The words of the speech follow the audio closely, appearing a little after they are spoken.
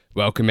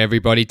Welcome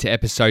everybody to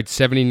episode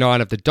 79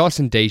 of the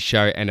Dawson D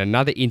Show and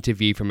another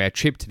interview from our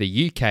trip to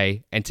the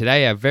UK, and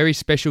today our very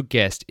special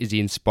guest is the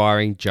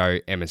inspiring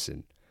Joe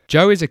Emerson.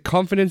 Joe is a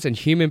confidence and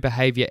human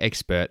behaviour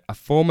expert, a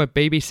former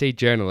BBC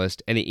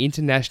journalist and the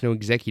International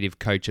Executive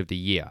Coach of the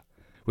Year.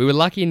 We were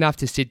lucky enough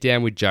to sit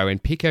down with Joe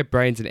and pick her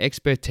brains and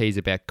expertise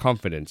about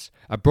confidence,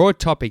 a broad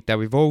topic that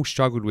we've all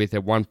struggled with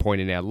at one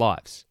point in our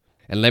lives.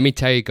 And let me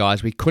tell you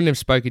guys, we couldn't have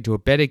spoken to a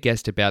better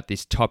guest about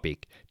this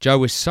topic. Joe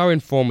was so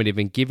informative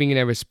in giving in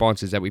her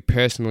responses that we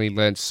personally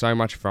learned so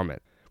much from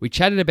it. We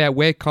chatted about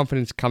where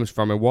confidence comes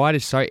from and why it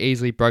is so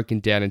easily broken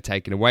down and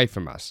taken away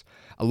from us,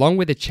 along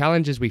with the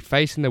challenges we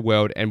face in the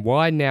world and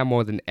why now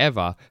more than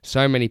ever,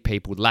 so many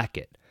people lack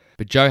it.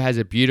 But Joe has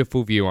a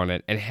beautiful view on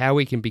it and how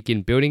we can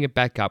begin building it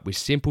back up with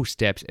simple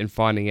steps and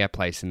finding our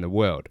place in the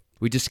world.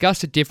 We discussed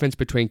the difference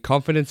between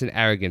confidence and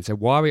arrogance and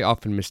why we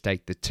often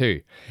mistake the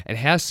two, and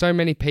how so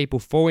many people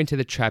fall into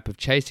the trap of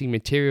chasing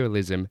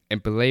materialism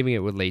and believing it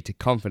will lead to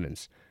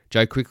confidence.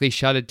 Joe quickly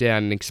shut it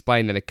down and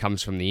explained that it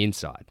comes from the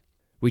inside.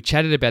 We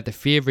chatted about the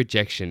fear of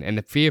rejection and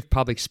the fear of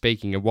public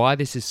speaking and why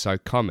this is so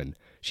common.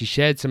 She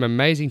shared some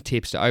amazing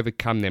tips to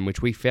overcome them,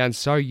 which we found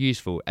so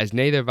useful as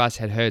neither of us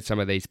had heard some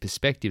of these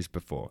perspectives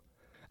before.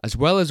 As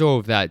well as all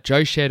of that,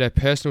 Joe shared her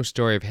personal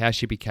story of how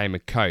she became a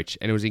coach,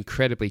 and it was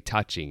incredibly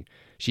touching.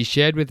 She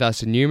shared with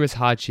us the numerous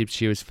hardships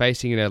she was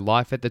facing in her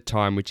life at the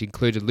time, which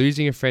included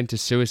losing a friend to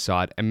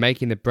suicide and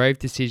making the brave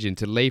decision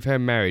to leave her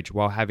marriage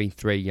while having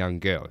 3 young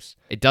girls.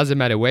 It doesn't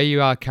matter where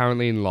you are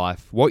currently in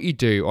life, what you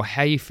do, or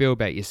how you feel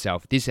about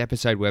yourself, this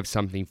episode will have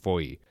something for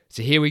you.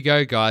 So here we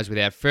go, guys.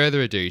 Without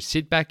further ado,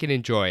 sit back and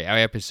enjoy our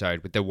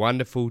episode with the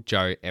wonderful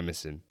Joe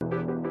Emerson.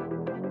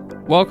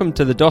 Welcome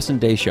to the Dawson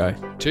D Show.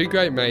 2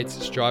 great mates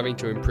striving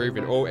to improve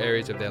in all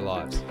areas of their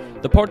lives.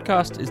 The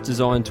podcast is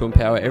designed to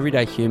empower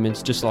everyday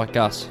humans just like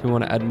us who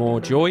want to add more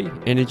joy,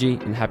 energy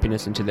and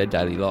happiness into their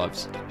daily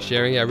lives.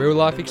 Sharing our real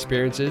life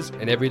experiences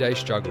and everyday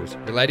struggles,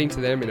 relating to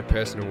them in a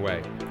personal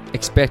way.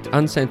 Expect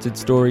uncensored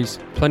stories,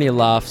 plenty of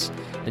laughs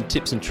and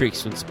tips and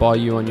tricks to inspire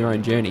you on your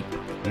own journey.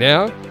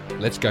 Now,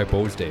 let's go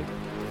balls deep.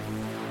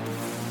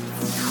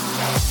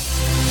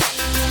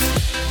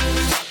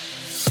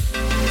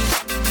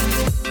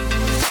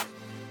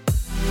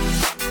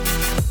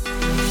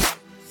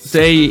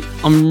 D,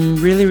 I'm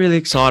really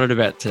excited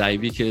about today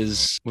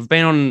because we've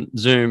been on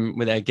Zoom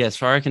with our guests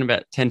for I reckon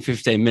about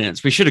 10-15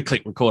 minutes. We should have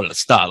clicked record at the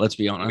start, let's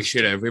be honest. We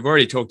should have. We've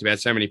already talked about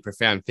so many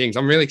profound things.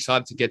 I'm really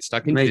excited to get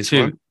stuck into Me this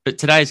too. one. But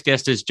today's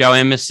guest is Joe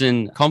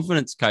Emerson,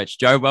 confidence coach.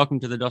 Joe, welcome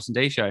to the Dawson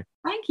D Show.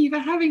 Thank you for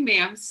having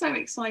me. I'm so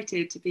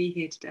excited to be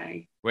here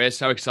today. We're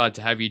so excited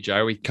to have you,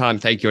 Joe. We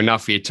can't thank you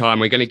enough for your time.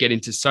 We're going to get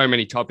into so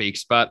many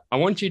topics, but I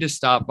want you to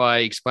start by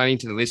explaining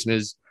to the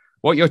listeners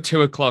what your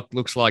 2 o'clock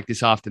looks like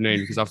this afternoon,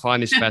 because I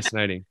find this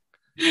fascinating.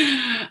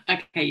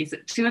 Okay, yes,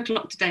 at 2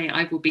 o'clock today,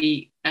 I will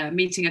be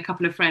meeting a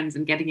couple of friends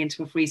and getting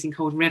into a freezing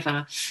cold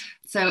river.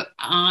 So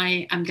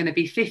I am going to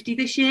be 50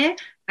 this year,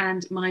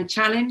 and my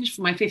challenge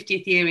for my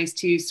 50th year is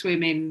to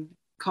swim in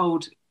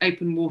cold,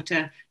 open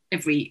water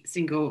every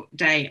single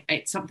day.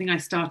 It's something I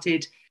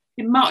started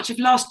in March of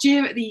last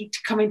year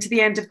coming to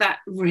the end of that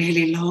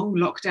really long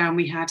lockdown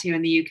we had here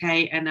in the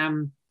UK, and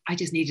I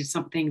just needed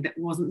something that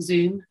wasn't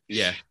Zoom.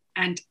 Yeah.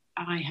 And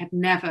I had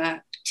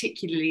never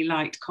particularly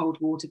liked cold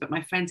water, but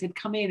my friend said,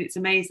 come in, it's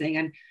amazing.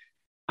 And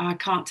I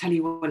can't tell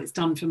you what it's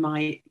done for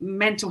my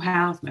mental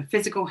health, my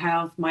physical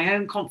health, my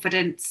own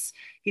confidence.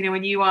 You know,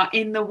 when you are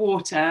in the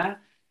water,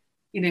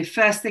 you know,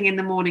 first thing in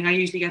the morning, I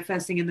usually go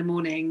first thing in the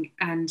morning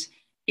and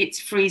it's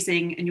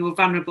freezing and you're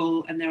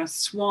vulnerable and there are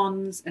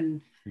swans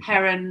and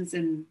herons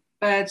and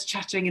birds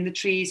chattering in the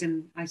trees,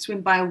 and I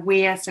swim by a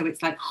weir, so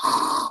it's like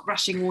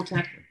rushing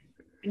water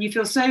and you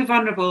feel so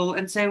vulnerable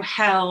and so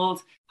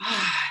held.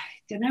 I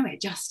don't know,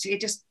 it just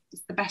is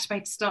the best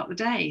way to start the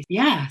day.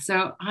 Yeah,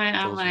 so I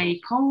am a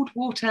cold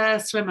water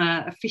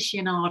swimmer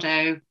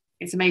aficionado.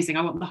 It's amazing.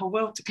 I want the whole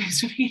world to go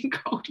swimming in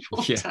cold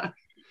water.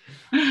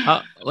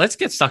 Yeah. Let's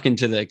get stuck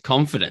into the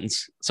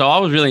confidence. So I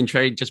was really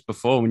intrigued just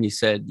before when you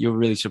said you were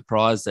really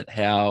surprised at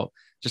how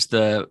just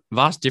the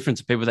vast difference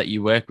of people that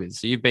you work with.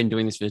 So you've been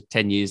doing this for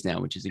 10 years now,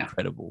 which is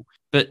incredible.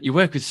 But you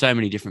work with so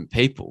many different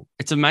people.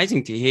 It's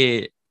amazing to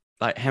hear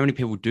like how many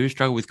people do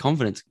struggle with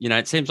confidence. You know,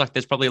 it seems like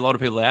there's probably a lot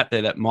of people out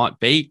there that might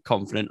be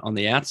confident on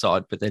the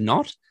outside, but they're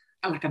not.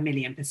 Like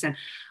 1,000,000%.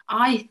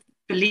 I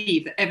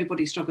believe that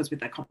everybody struggles with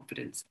their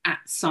confidence at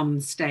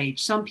some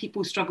stage. Some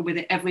people struggle with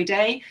it every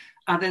day.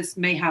 Others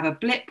may have a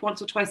blip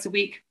once or twice a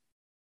week.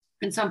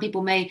 And some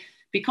people may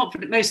be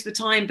confident most of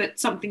the time,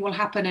 but something will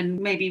happen and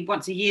maybe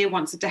once a year,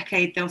 once a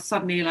decade, they'll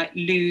suddenly like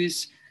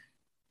lose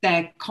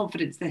their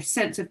confidence, their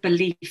sense of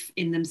belief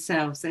in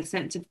themselves, their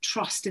sense of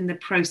trust in the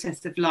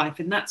process of life.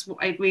 And that's what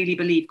I really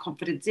believe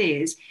confidence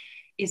is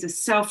a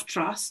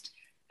self-trust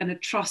and a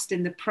trust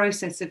in the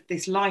process of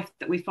this life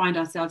that we find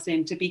ourselves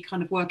in to be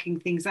kind of working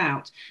things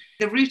out.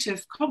 The root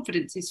of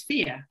confidence is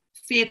fear.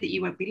 Fear that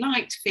you won't be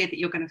liked, fear that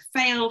you're going to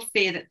fail,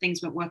 fear that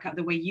things won't work out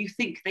the way you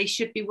think they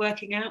should be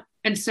working out.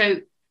 And so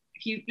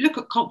if you look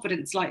at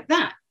confidence like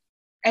that,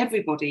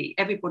 everybody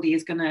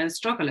is going to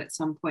struggle at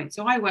some point.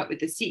 So I work with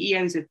the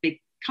CEOs of big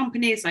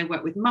companies. I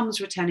work with mums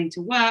returning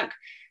to work.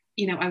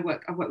 You know, I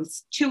work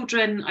with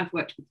children. I've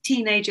worked with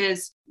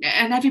teenagers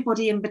and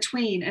everybody in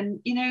between. And,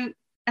 you know,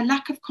 a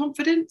lack of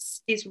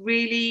confidence is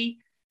really,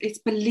 it's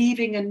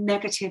believing a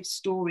negative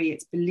story.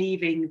 It's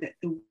believing that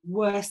the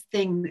worst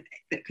thing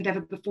that could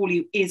ever befall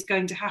you is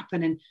going to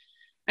happen,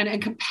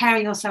 and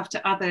comparing yourself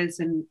to others,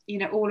 and, you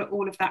know,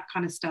 all of that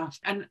kind of stuff.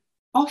 And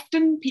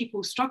often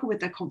people struggle with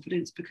their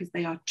confidence because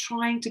they are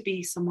trying to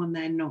be someone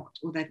they're not,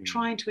 or they're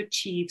trying to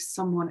achieve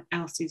someone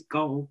else's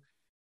goal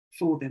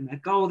for them, a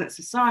goal that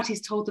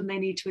society's told them they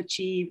need to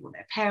achieve, or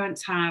their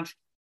parents have.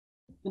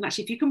 And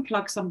actually, if you can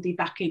plug somebody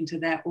back into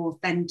their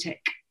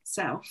authentic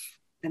self,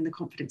 then the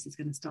confidence is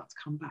going to start to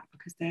come back,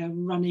 because they're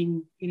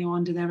running, you know,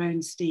 under their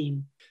own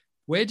steam.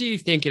 Where do you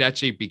think it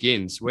actually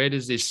begins? Where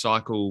does this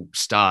cycle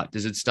start?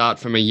 Does it start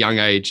from a young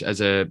age as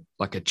a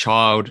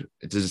child?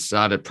 Does it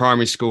start at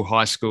primary school,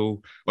 high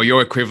school, or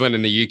your equivalent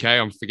in the UK?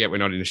 I forget we're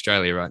not in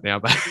Australia right now,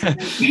 but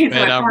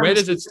where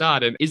does it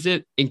start? And is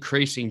it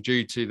increasing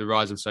due to the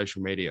rise of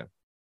social media?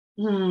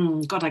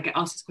 God, I get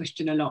asked this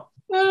question a lot.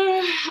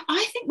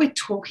 I think we're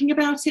talking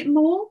about it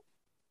more.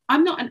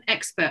 I'm not an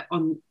expert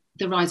on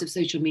the rise of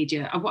social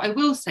media. What I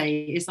will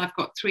say is I've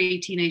got 3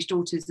 teenage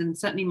daughters, and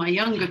certainly my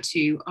younger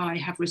 2, I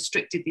have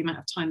restricted the amount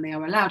of time they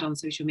are allowed on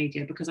social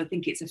media, because I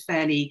think it's a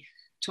fairly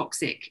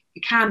toxic,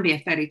 it can be a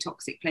fairly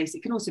toxic place.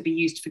 It can also be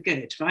used for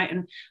good, right?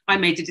 And I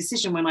made a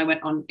decision when I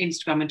went on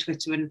Instagram and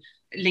Twitter and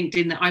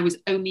LinkedIn that I was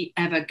only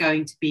ever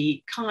going to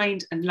be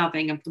kind and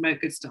loving and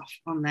promote good stuff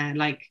on there.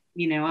 Like,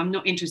 you know, I'm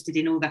not interested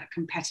in all that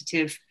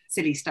competitive,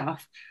 silly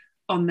stuff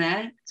on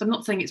there. So I'm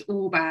not saying it's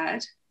all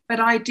bad. But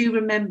I do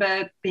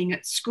remember being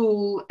at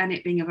school and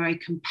it being a very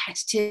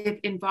competitive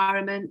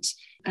environment,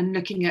 and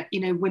looking at, you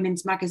know,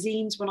 women's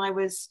magazines when I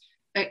was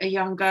a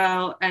young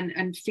girl,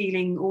 and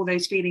feeling all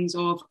those feelings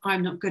of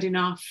I'm not good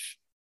enough.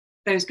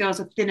 Those girls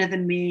are thinner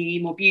than me,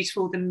 more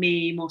beautiful than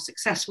me, more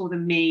successful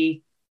than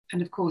me.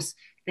 And of course,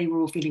 they were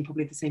all feeling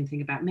probably the same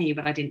thing about me,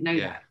 but I didn't know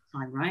that at the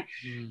time, right?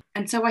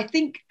 And so I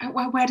think,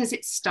 well, where does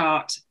it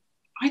start?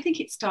 I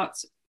think it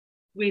starts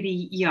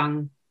really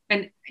young.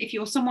 And if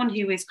you're someone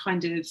who is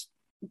kind of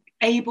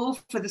able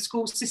for the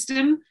school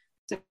system,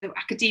 so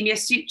academia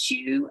suits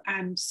you,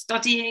 and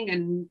studying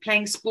and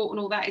playing sport and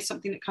all that is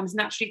something that comes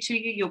naturally to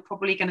you, you're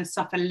probably going to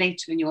suffer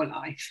later in your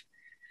life.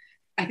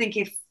 I think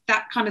if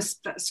that kind of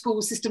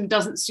school system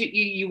doesn't suit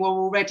you, you are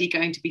already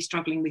going to be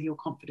struggling with your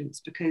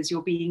confidence, because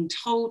you're being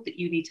told that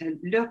you need to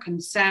look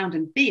and sound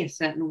and be a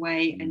certain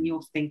way, and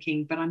you're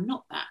thinking, but I'm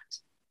not that.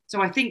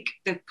 So I think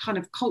the kind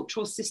of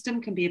cultural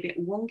system can be a bit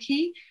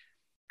wonky.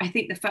 I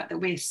think the fact that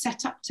we're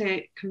set up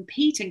to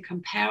compete and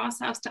compare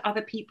ourselves to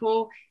other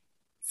people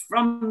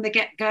from the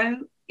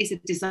get-go is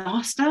a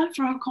disaster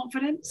for our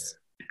confidence,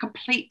 a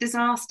complete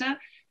disaster.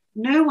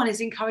 No one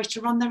is encouraged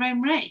to run their own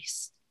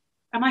race.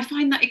 And I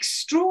find that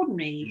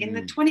extraordinary in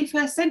the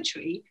 21st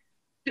century,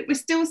 that we're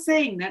still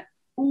saying that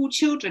all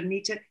children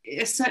need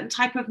a certain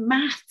type of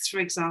maths, for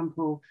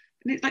example.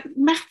 And it's like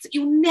maths that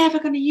you're never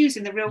going to use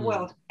in the real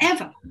world,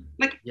 ever.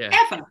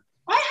 Ever.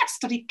 I had to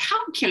study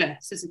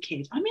calculus as a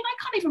kid. I mean, I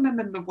can't even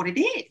remember what it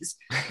is.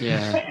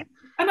 Yeah.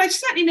 And I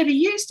certainly never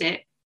used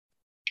it.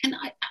 And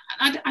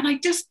I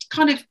just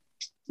kind of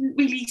didn't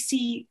really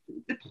see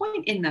the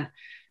point in that.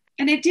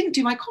 And it didn't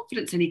do my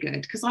confidence any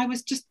good, because I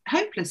was just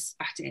hopeless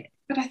at it.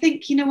 But I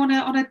think, you know,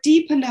 on a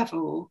deeper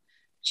level,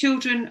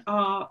 children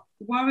are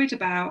worried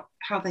about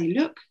how they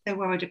look. They're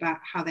worried about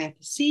how they're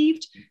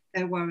perceived.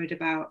 They're worried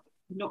about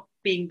not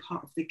being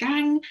part of the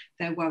gang.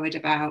 They're worried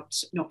about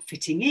not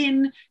fitting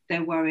in.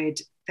 They're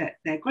worried that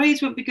their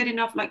grades won't be good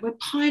enough. Like, we're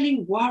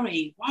piling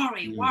worry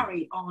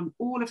on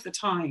all of the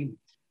time.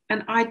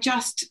 And I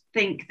just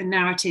think the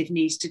narrative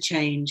needs to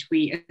change.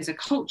 We as a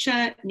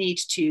culture need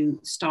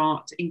to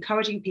start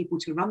encouraging people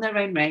to run their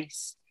own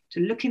race, to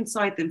look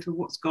inside them for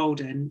what's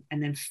golden,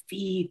 and then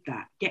feed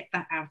that, get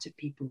that out of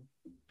people.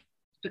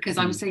 Because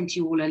I was saying to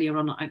you all earlier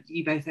on,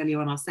 you both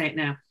earlier on, I'll say it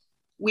now,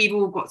 we've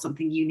all got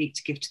something unique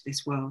to give to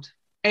this world.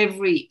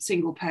 Every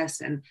single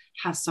person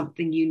has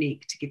something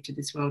unique to give to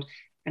this world.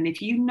 And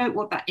if you know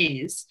what that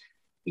is,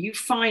 you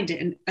find it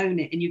and own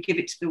it and you give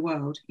it to the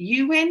world,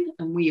 you win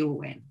and we all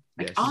win.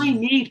 Like, yes. I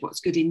need what's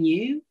good in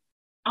you.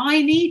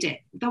 I need it.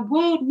 The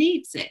world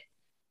needs it.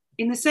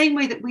 In the same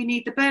way that we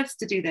need the birds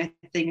to do their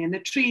thing, and the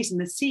trees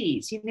and the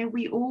seas, you know,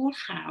 we all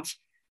have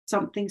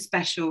something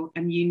special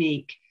and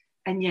unique.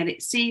 And yet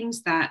it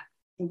seems that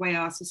the way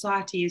our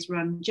society is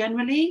run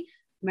generally,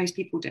 most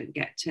people don't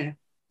get to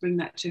bring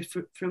that to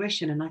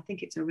fruition. And I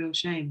think it's a real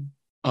shame.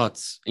 Oh,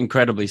 it's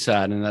incredibly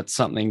sad. And that's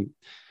something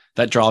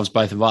that drives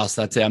both of us.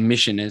 That's our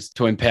mission, is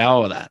to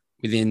empower that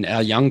within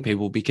our young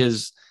people,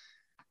 because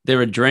there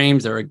are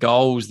dreams, there are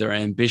goals, there are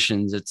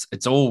ambitions.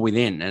 It's all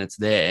within and it's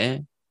there.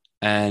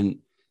 And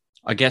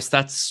I guess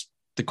that's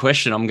the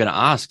question I'm going to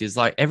ask is,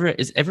 like,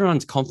 is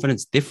everyone's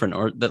confidence different,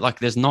 or that, like,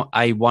 there's not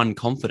a one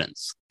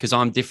confidence because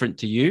I'm different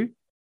to you?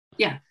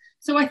 Yeah.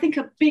 So I think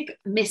a big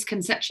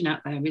misconception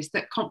out there is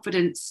that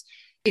confidence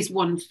is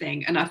one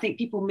thing. And I think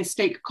people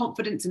mistake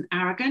confidence and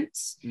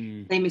arrogance.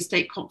 They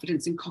mistake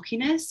confidence and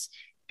cockiness.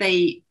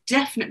 They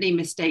definitely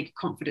mistake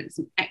confidence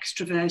and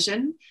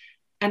extroversion.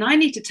 And I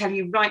need to tell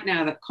you right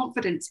now that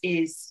confidence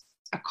is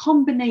a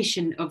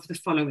combination of the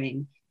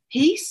following: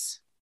 peace,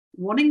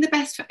 wanting the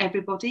best for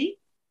everybody,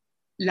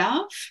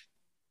 love,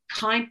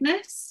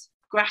 kindness,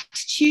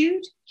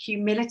 gratitude,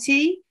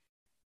 humility,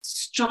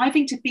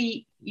 striving to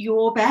be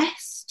your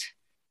best.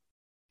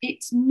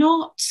 It's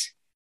not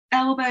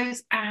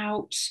elbows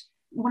out,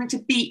 wanting to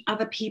beat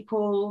other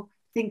people,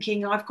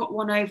 thinking I've got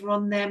one over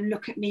on them,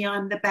 look at me,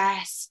 I'm the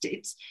best.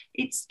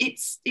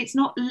 It's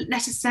not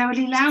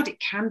necessarily loud. It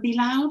can be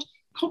loud.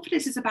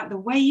 Confidence is about the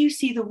way you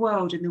see the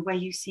world and the way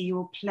you see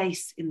your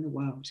place in the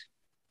world.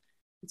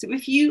 So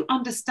if you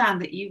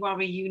understand that you are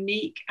a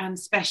unique and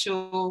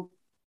special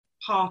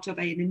part of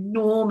an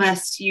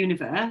enormous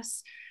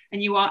universe,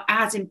 and you are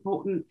as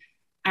important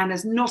and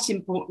as not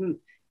important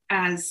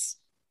as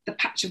the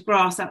patch of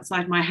grass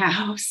outside my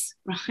house,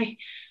 right?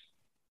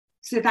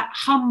 So that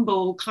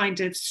humble kind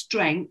of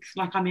strength,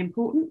 like I'm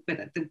important,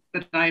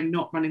 but I'm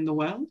not running the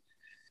world.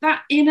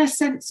 That inner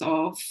sense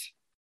of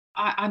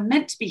I'm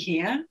meant to be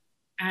here,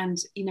 and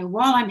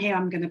while I'm here,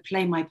 I'm going to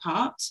play my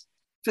part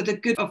for the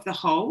good of the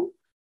whole.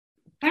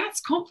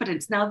 That's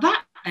confidence. Now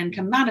that then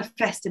can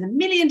manifest in a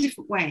million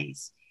different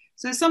ways.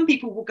 So some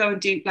people will go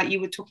and do, like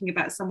you were talking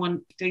about,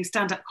 someone doing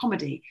stand-up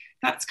comedy.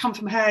 That's come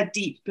from her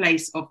deep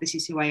place of this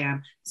is who I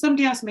am.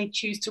 Somebody else may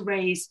choose to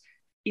raise,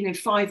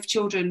 5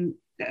 children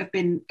that have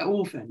been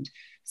orphaned.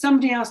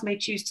 Somebody else may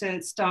choose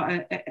to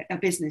start a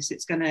business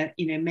that's going to,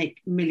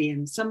 make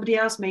millions. Somebody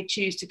else may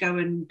choose to go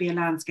and be a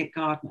landscape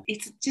gardener.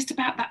 It's just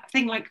about that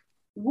thing, like,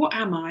 what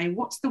am I?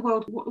 What's the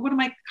world? What am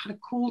I kind of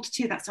called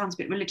to? That sounds a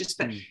bit religious,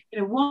 but,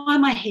 why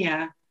am I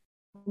here?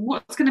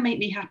 What's going to make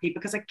me happy?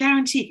 Because I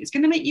guarantee if it's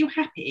going to make you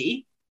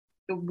happy,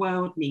 the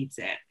world needs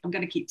it. I'm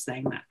going to keep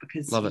saying that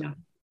because Love it.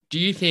 Do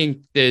you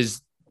think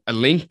there's a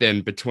link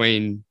then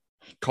between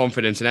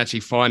confidence and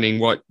actually finding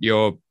what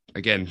you're,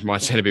 again,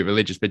 might sound a bit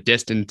religious, but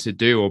destined to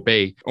do or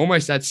be?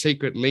 Almost that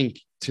secret link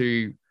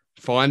to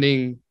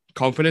finding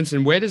confidence,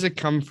 and where does it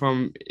come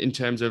from in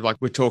terms of, like,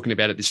 we're talking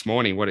about it this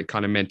morning, what it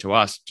kind of meant to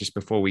us just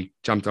before we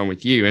jumped on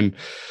with you, and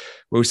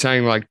we were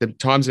saying, like, the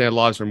times in our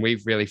lives when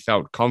we've really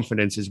felt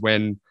confidence is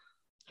when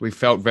we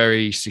felt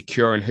very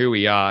secure in who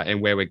we are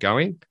and where we're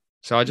going.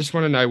 So I just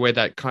want to know where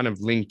that kind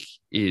of link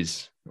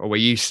is, or where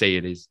you see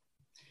it is.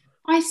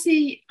 I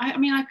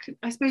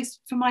suppose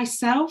for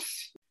myself,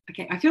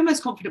 okay, I feel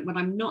most confident when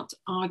I'm not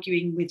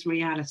arguing with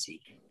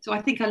reality. So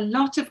I think a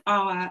lot of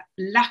our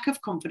lack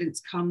of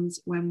confidence comes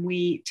when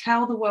we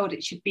tell the world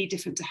it should be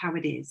different to how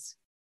it is.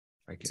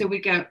 Okay. So we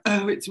go,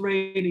 oh, it's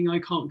raining, I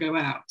can't go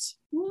out.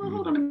 Well,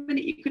 hold on a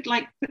minute, you could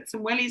put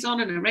some wellies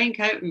on and a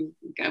raincoat and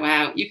go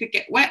out. You could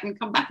get wet and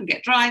come back and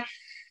get dry.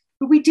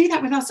 But we do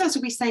that with ourselves. So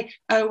we say,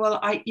 oh, well,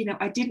 I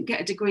didn't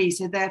get a degree,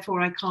 so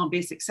therefore I can't be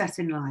a success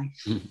in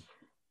life.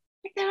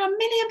 There are a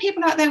million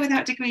people out there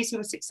without degrees who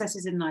are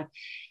successes in life.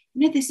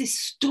 There's this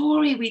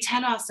story we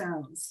tell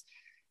ourselves,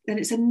 and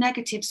it's a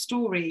negative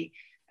story.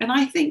 And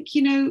I think,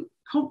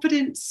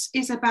 confidence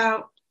is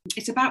about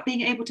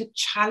being able to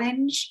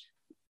challenge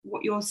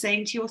what you're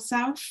saying to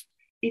yourself.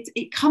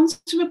 It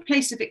comes from a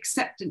place of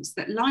acceptance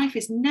that life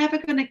is never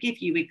going to give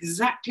you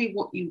exactly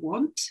what you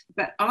want.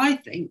 But I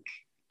think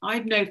I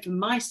know for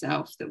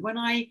myself that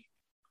when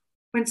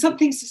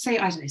something's to say,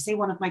 I don't know, say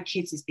one of my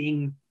kids is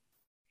being,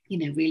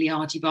 really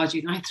argy-bargy,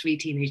 and I have 3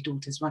 teenage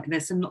daughters, right? And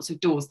there's lots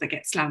of doors that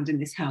get slammed in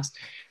this house.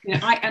 And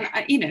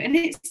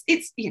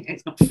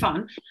it's not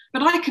fun,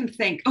 but I can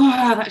think,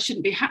 oh, that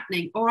shouldn't be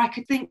happening. Or I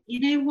could think,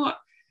 you know what?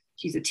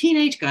 She's a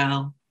teenage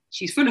girl.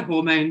 She's full of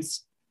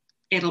hormones.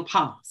 It'll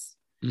pass.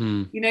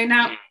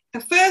 Now the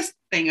first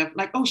thing of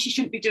like, oh, she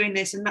shouldn't be doing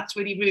this, and that's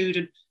really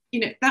rude,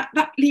 and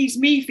that leaves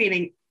me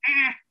feeling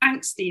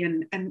angsty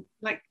and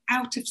like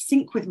out of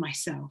sync with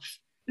myself.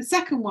 The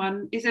second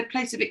one is a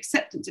place of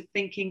acceptance of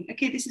thinking,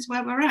 okay, this is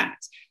where we're at.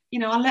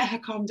 I'll let her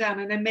calm down,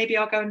 and then maybe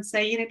I'll go and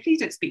say, please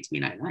don't speak to me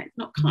like that. It's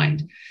not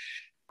kind.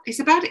 It's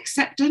about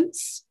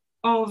acceptance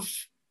of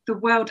the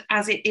world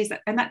as it is,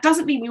 and that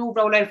doesn't mean we all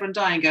roll over and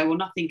die and go, well,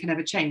 nothing can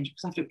ever change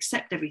because I have to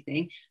accept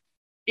everything.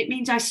 It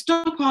means I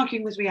stop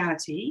arguing with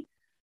reality.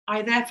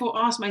 I therefore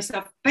ask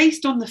myself,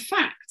 based on the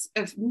facts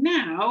of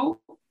now,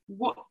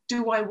 what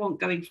do I want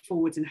going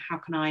forwards, and how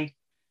can I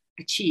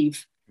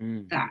achieve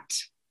that?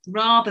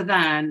 Rather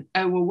than,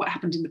 oh, well, what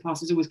happened in the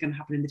past is always going to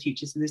happen in the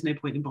future, so there's no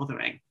point in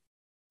bothering.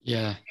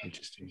 Yeah,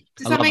 interesting.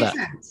 Does that make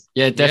sense?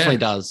 Yeah, it definitely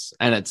does.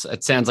 And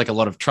it sounds like a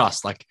lot of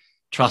trust, like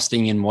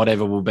trusting in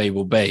whatever will be,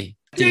 will be.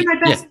 Doing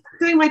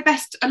my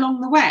best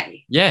along the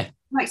way. Yeah.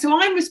 So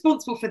I'm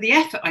responsible for the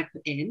effort I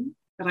put in,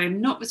 but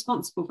I'm not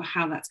responsible for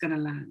how that's going to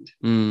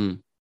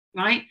land.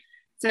 Right?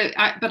 So,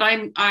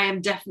 I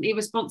am definitely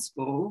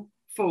responsible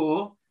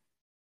for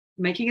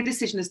making a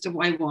decision as to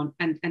what I want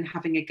and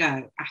having a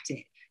go at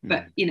it.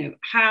 But,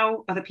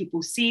 how other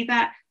people see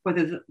that,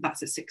 whether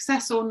that's a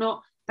success or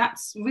not,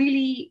 that's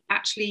really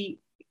actually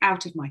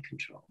out of my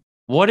control.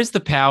 What is the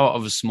power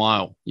of a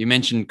smile? You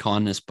mentioned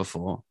kindness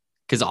before,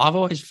 because I've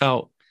always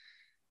felt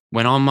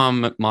when I'm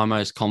my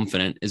most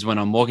confident is when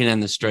I'm walking down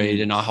the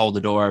street and I hold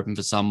the door open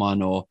for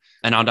someone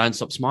and I don't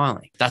stop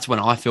smiling. That's when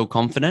I feel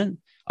confident.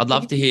 I'd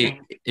love to hear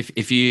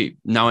if you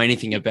know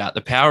anything about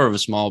the power of a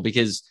smile,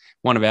 because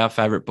one of our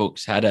favorite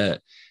books, How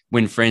to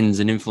Win Friends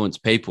and Influence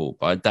People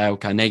by Dale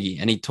Carnegie.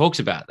 And he talks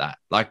about that.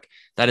 Like,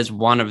 that is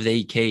one of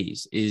the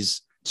keys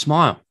is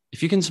smile.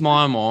 If you can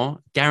smile more,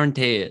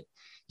 guarantee it,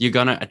 you're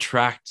going to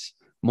attract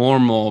more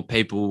and more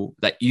people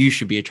that you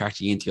should be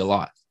attracting into your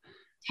life.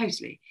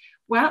 Totally.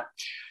 Well,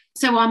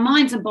 so our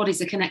minds and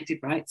bodies are connected,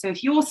 right? So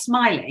if you're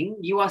smiling,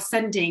 you are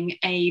sending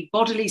a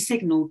bodily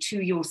signal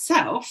to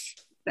yourself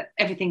that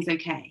everything's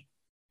okay,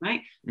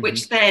 right? Mm-hmm.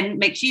 Which then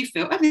makes you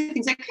feel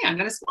everything's okay, I'm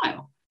going to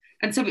smile.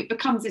 And so it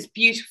becomes this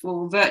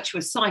beautiful,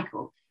 virtuous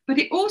cycle. But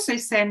it also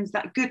sends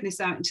that goodness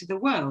out into the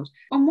world.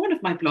 On one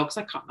of my blogs,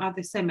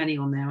 there's so many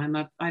on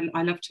there.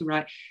 I love to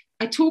write.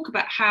 I talk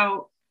about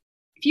how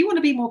if you want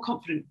to be more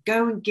confident,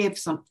 go and give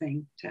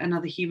something to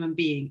another human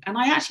being. And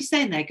I actually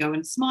say in there, go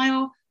and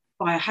smile,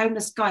 buy a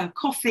homeless guy a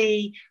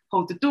coffee,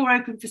 hold the door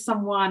open for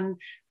someone,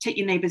 take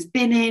your neighbour's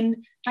bin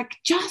in. Like,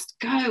 just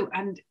go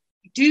and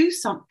do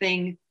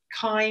something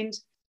kind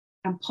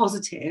and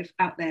positive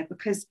out there,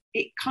 because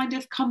it kind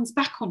of comes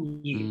back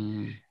on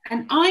you.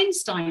 And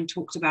Einstein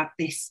talked about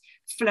this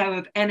flow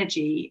of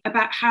energy,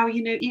 about how,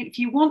 if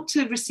you want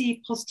to receive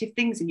positive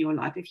things in your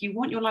life, if you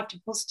want your life to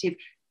be positive,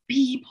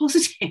 be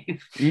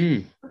positive.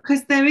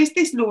 Because there is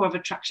this law of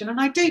attraction. And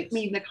I don't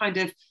mean the kind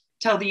of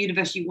tell the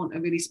universe you want a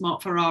really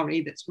smart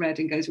Ferrari that's red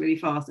and goes really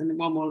fast and then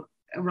one will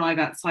arrive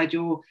outside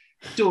your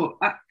door.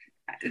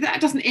 That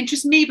doesn't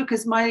interest me,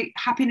 because my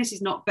happiness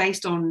is not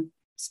based on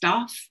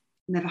stuff,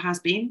 never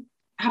has been.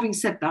 Having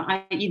said that,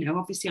 I've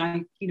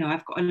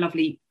got a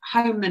lovely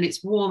home and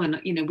it's warm,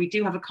 and we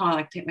do have a car.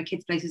 I take my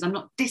kids places. I'm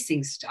not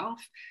dissing stuff,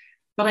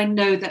 but I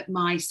know that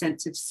my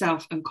sense of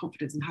self and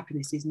confidence and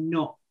happiness is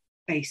not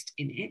based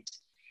in it.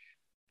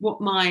 What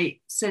my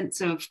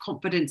sense of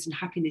confidence and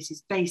happiness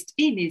is based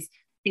in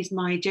is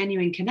my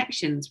genuine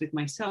connections with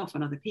myself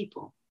and other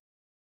people,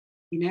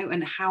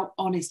 and how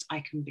honest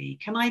I can be.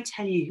 Can I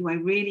tell you who I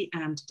really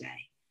am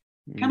today?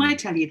 Can I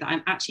tell you that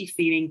I'm actually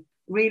feeling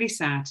really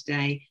sad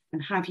today,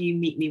 and have you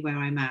meet me where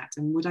I'm at?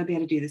 And would I be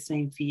able to do the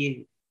same for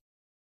you?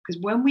 Because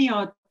when we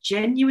are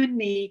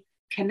genuinely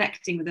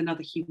connecting with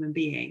another human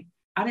being,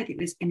 I don't think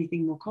there's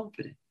anything more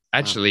confident.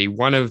 Actually,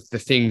 one of the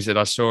things that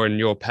I saw on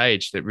your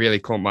page that really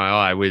caught my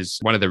eye was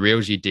one of the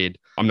reels you did.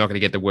 I'm not going to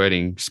get the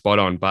wording spot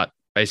on, but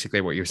basically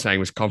what you were saying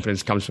was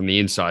confidence comes from the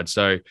inside.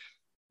 So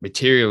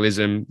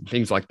materialism,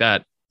 things like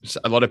that,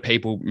 a lot of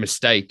people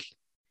mistake,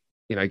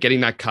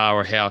 getting that car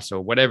or house or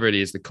whatever it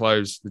is, the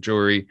clothes, the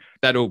jewelry,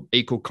 that'll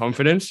equal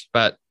confidence,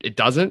 but it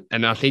doesn't.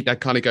 And I think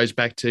that kind of goes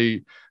back to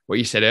what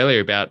you said earlier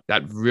about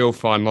that real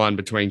fine line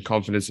between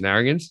confidence and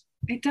arrogance.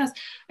 It does.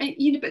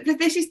 But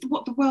this is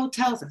what the world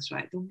tells us,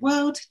 right? The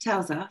world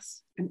tells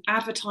us, and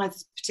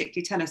advertisers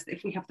particularly tell us, that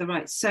if we have the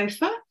right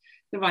sofa,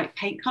 the right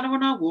paint colour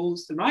on our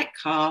walls, the right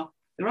car,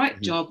 the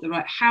right job, the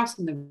right house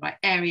in the right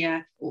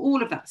area,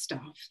 all of that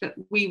stuff, that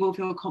we will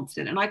feel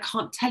confident. And I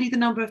can't tell you the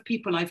number of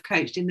people I've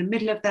coached in the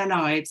middle of their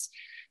lives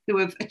who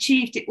have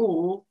achieved it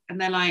all,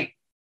 and they're like,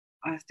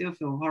 I still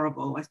feel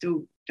horrible. I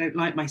still don't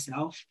like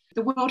myself.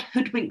 The world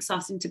hoodwinks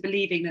us into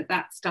believing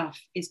that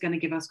stuff is going to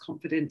give us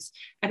confidence.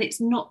 And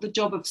it's not the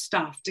job of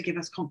stuff to give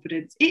us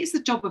confidence. It's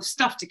the job of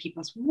stuff to keep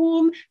us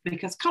warm,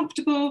 make us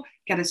comfortable,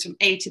 get us from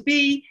A to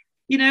B.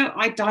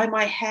 I dye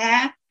my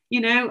hair,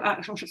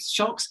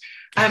 shocks.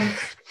 I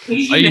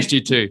used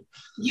to too.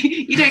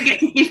 You don't get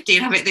gifted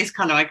and have it this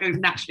colour. I go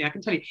naturally, I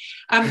can tell you.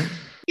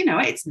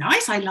 It's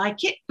nice. I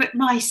like it. But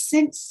my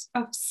sense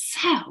of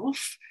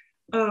self,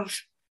 of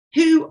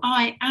who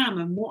I am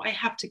and what I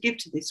have to give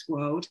to this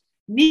world,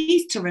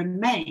 needs to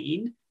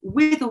remain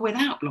with or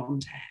without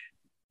blonde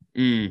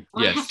hair.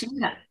 I have to do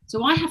that.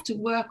 So I have to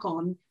work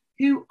on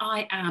who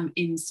I am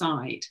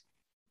inside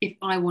if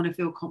I want to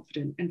feel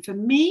confident. And for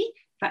me,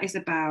 that is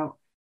about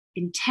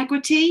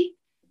integrity,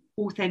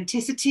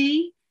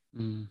 authenticity,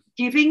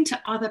 giving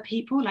to other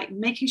people, like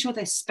making sure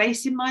there's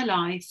space in my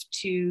life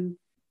to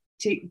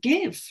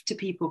give to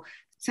people.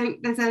 So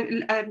there's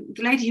the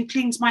lady who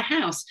cleans my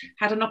house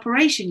had an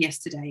operation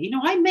yesterday.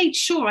 I made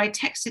sure I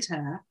texted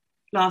her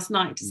last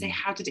night to say,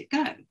 how did it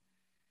go?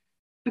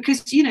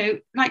 Because,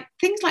 like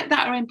things like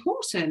that are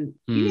important.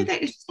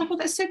 It's just like, well,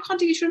 that's so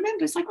kind of you to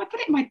remember. It's like, I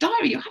put it in my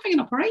diary, you're having an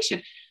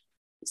operation.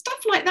 Stuff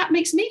like that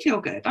makes me feel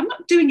good. I'm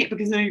not doing it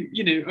because, oh,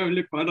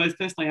 look what a nice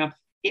person I am.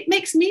 It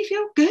makes me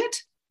feel good.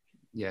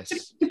 Yes.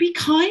 To be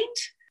kind.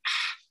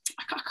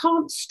 I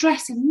can't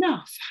stress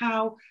enough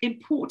how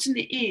important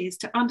it is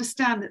to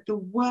understand that the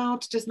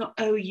world does not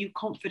owe you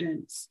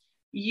confidence.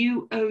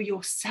 You owe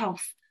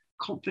yourself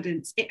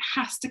confidence. It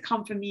has to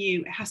come from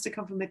you. It has to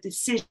come from a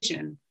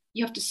decision.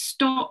 You have to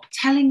stop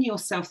telling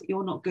yourself that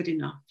you're not good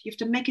enough. You have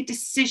to make a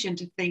decision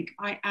to think,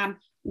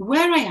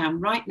 where I am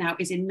right now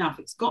is enough.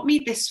 It's got me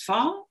this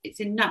far. It's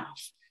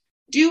enough.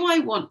 Do I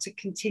want to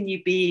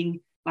continue being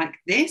like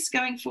this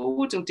going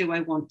forward? Or do I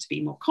want to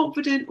be more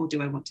confident? Or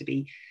do I want to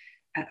be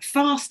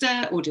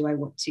faster, or do I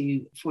want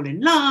to fall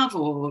in love,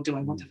 or do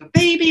I want to have a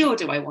baby, or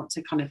do I want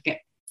to kind of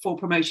get 4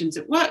 promotions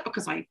at work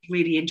because I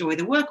really enjoy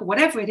the work, or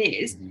whatever it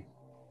is.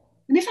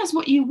 And if that's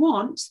what you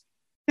want,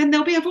 then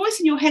there'll be a voice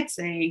in your head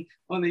saying,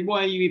 oh, then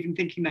why are you even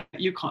thinking that?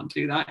 You can't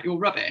do that, you're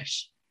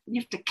rubbish. And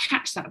you have to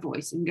catch that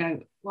voice and go,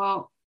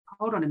 well,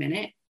 hold on a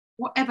minute,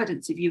 what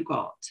evidence have you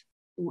got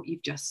for what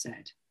you've just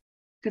said?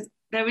 Because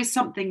there is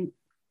something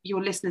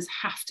your listeners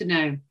have to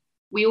know.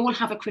 We all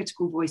have a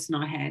critical voice in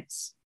our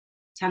heads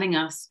telling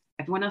us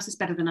everyone else is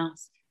better than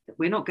us, that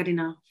we're not good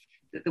enough,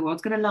 that the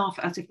world's going to laugh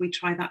at us if we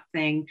try that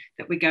thing,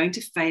 that we're going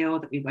to fail,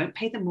 that we won't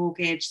pay the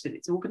mortgage, that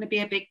it's all going to be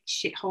a big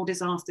shithole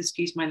disaster,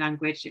 excuse my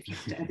language. If you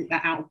have to edit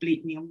that out or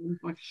bleep me.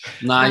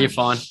 No, you're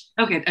fine.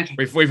 Okay.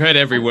 We've heard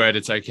every word.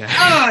 It's okay.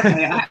 Oh,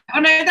 okay. I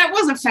know that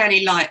was a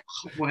fairly light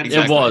word.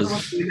 Exactly.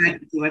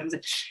 It was.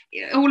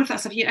 All of that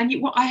stuff. And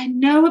what I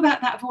know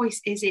about that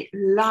voice is it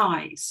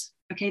lies.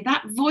 Okay,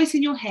 that voice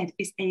in your head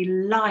is a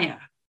liar.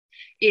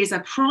 It is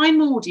a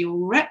primordial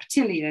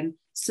reptilian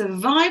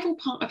survival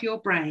part of your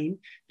brain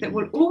that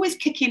will always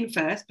kick in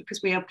first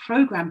because we are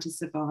programmed to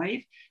survive.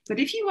 But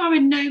if you are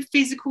in no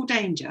physical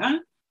danger,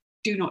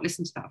 do not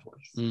listen to that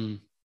voice.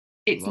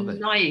 It's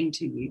lying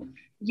to you.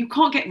 You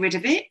can't get rid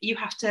of it. You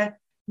have to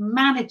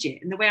manage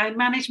it. And the way I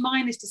manage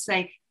mine is to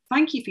say,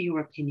 thank you for your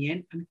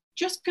opinion. I'm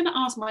just going to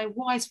ask my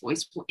wise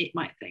voice what it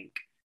might think.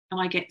 And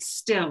I get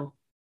still.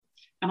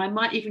 And I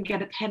might even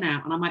get a pen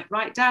out and I might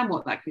write down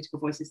what that critical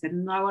voice has said.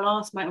 And I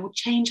will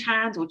change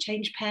hands or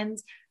change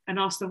pens and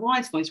ask the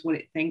wise voice what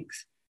it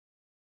thinks.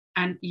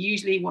 And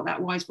usually what that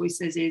wise voice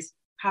says is,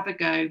 have a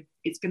go.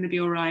 It's going to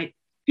be all right.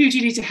 Who do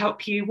you need to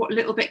help you? What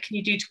little bit can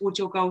you do towards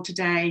your goal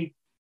today?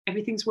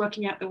 Everything's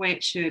working out the way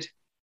it should.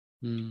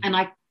 And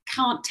I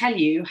can't tell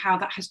you how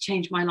that has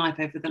changed my life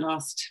over the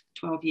last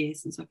 12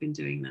 years since I've been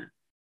doing that.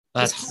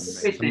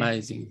 That's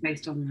amazing.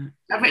 Based on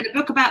that. I've written a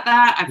book about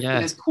that.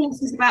 There's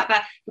courses about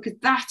that, because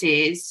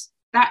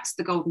that's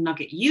the golden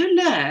nugget. You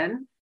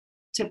learn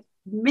to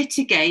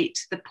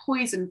mitigate the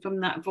poison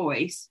from that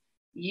voice,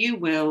 you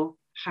will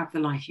have the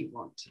life you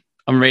want.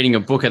 I'm reading a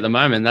book at the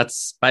moment.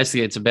 That's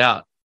basically, it's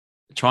about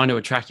trying to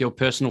attract your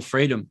personal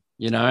freedom,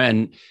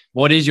 and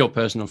what is your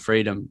personal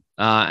freedom?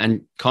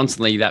 And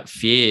constantly that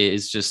fear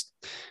is just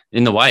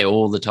in the way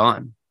all the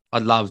time. I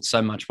loved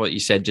so much what you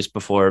said just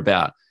before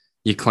about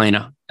your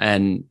cleaner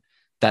and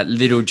that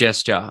little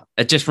gesture.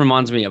 It just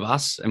reminds me of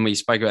us. And we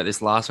spoke about this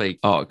last week,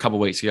 a couple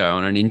of weeks ago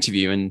on an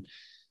interview. And,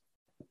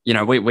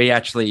 we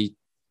actually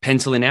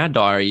pencil in our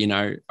diary,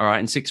 all right,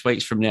 in 6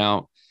 weeks from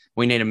now,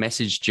 we need to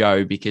message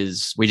Joe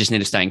because we just need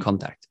to stay in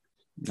contact.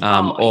 Stay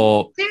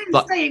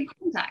in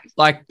contact.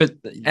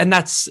 And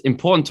that's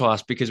important to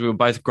us because we were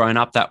both grown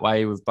up that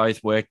way. We've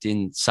both worked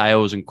in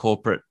sales and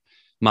corporate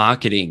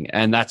marketing,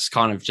 and that's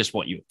kind of just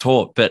what you were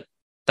taught. But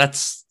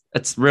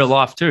it's real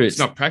life too. It's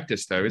not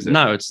practice though, is it?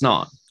 No, it's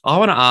not. I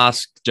want to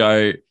ask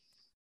Joe,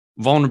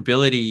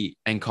 vulnerability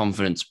and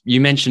confidence.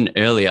 You mentioned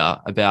earlier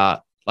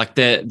about like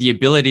the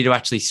ability to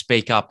actually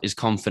speak up is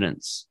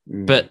confidence,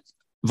 but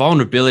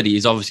vulnerability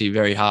is obviously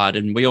very hard.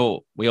 And we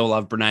all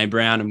love Brene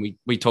Brown, and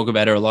we talk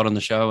about her a lot on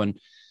the show and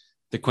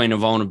the queen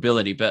of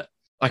vulnerability. But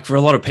like for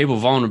a lot of people,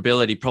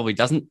 vulnerability probably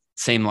doesn't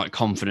seem like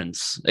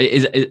confidence.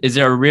 Is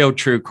there a real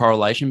true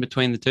correlation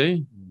between the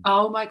two?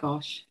 Oh my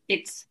gosh,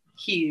 it's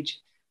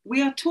huge.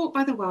 We are taught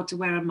by the world to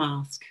wear a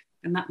mask,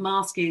 and that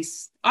mask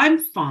is, I'm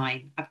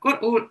fine. I've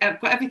got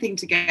everything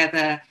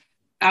together.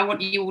 I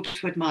want you all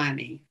to admire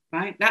me,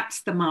 right?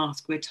 That's the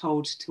mask we're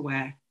told to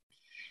wear.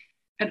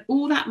 And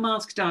all that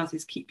mask does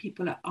is keep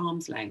people at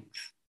arm's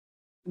length.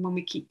 And when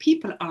we keep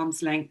people at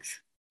arm's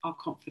length, our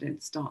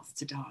confidence starts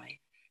to die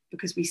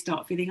because we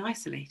start feeling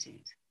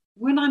isolated.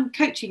 When I'm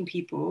coaching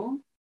people,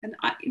 and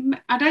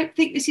I don't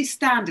think this is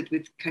standard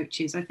with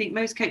coaches. I think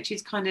most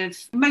coaches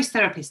most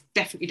therapists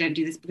definitely don't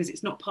do this because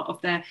it's not part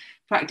of their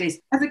practice.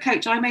 As a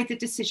coach, I made the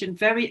decision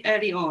very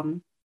early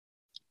on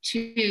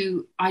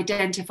to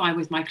identify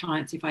with my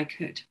clients if I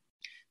could.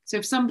 So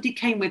if somebody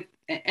came with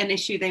an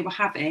issue they were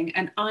having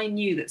and I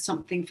knew that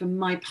something from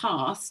my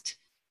past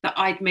that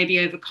I'd maybe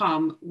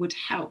overcome would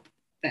help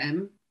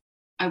them,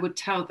 I would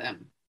tell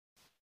them.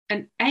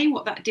 And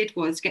what that did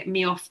was get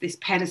me off this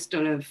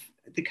pedestal of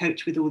the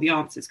coach with all the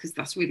answers, because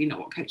that's really not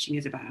what coaching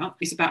is about.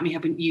 It's about me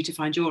helping you to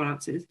find your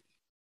answers.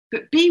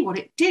 But B, what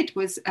it did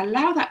was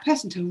allow that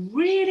person to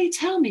really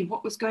tell me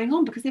what was going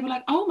on, because they were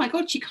like, oh my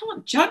God, she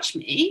can't judge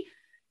me.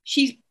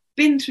 She's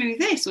been through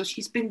this, or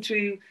she's been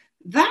through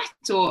that,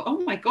 or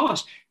oh my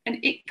gosh. And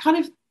it kind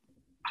of,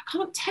 I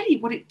can't tell you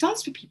what it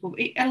does for people.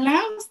 It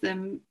allows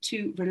them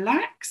to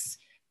relax.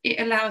 It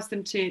allows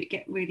them to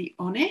get really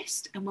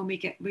honest. And when we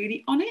get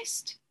really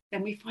honest,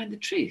 then we find the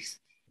truth.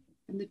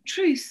 And the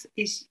truth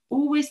is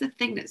always the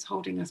thing that's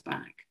holding us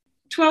back.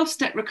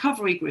 12-step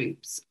recovery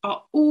groups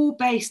are all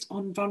based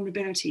on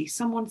vulnerability.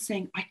 Someone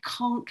saying, I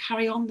can't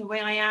carry on the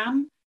way I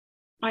am.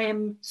 I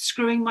am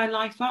screwing my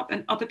life up.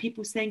 And other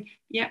people saying,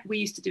 yeah, we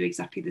used to do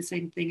exactly the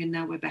same thing and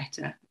now we're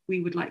better.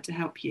 We would like to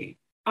help you.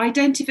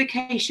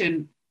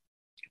 Identification.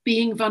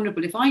 being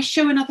vulnerable. If I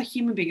show another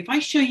human being, if I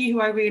show you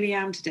who I really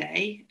am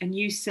today and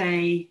you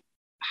say,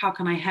 how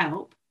can I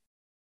help?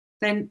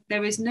 Then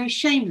there is no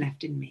shame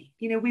left in me.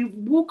 You know, we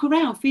walk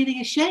around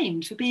feeling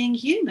ashamed for being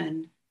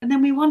human. And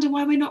then we wonder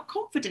why we're not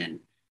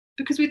confident,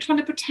 because we're trying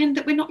to pretend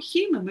that we're not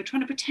human. We're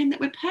trying to pretend that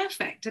we're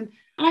perfect. And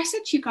I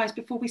said to you guys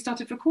before we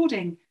started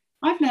recording,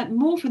 I've learned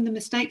more from the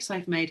mistakes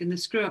I've made and the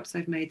screw ups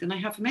I've made than I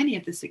have from any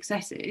of the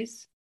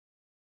successes.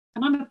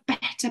 And I'm a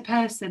better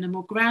person, a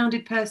more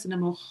grounded person, a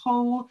more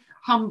whole,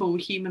 humble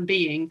human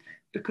being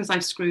because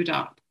I've screwed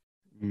up.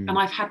 And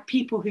I've had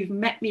people who've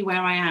met me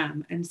where I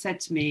am and said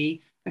to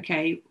me,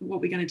 okay, what are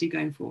we going to do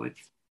going forward?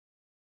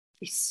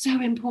 It's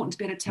so important to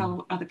be able to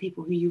tell other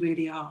people who you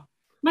really are.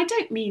 And I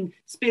don't mean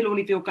spill all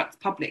of your guts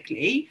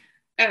publicly.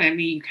 I mean,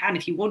 you can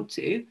if you want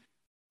to.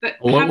 But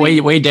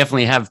we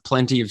definitely have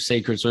plenty of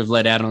secrets we've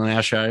let out on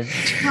our show.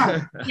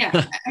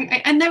 Yeah.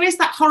 And there is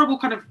that horrible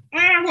kind of,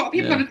 what are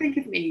people going to think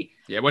of me?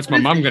 Yeah, what's my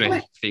mum going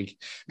to think?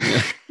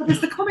 But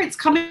as the comments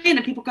come in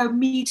and people go,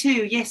 me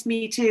too, yes,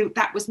 me too,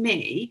 that was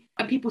me.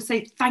 And people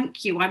say,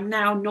 thank you, I'm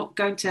now not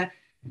going to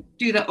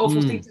do that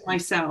awful thing to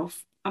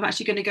myself. I'm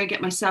actually going to go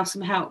get myself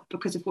some help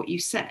because of what you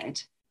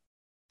said.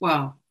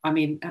 Well, I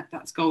mean,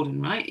 that's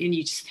golden, right? And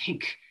you just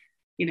think,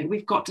 you know,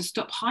 we've got to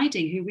stop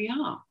hiding who we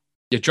are.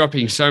 You're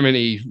dropping so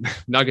many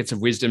nuggets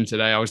of wisdom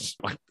today. It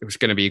was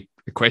going to be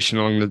a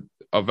question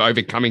of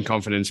overcoming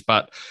confidence,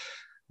 but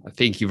I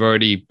think you've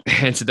already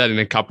answered that in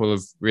a couple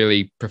of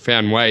really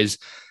profound ways.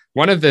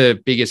 One of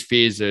the biggest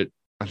fears that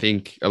I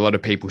think a lot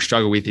of people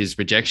struggle with is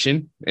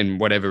rejection, and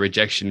whatever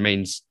rejection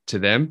means to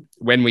them.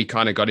 When we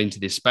kind of got into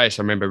this space,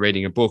 I remember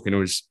reading a book, and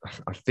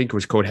I think it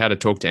was called How to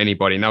Talk to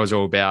Anybody. And that was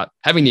all about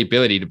having the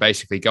ability to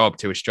basically go up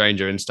to a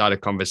stranger and start a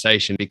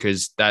conversation,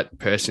 because that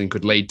person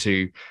could lead to,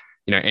 you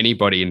know,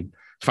 anybody. And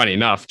funny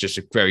enough, just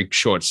a very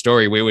short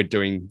story, we were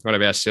doing one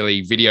of our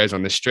silly videos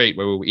on the street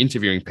where we were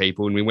interviewing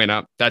people, and we went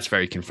up. That's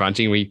very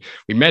confronting. We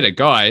met a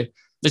guy.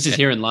 This is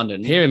here in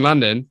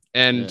London.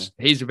 And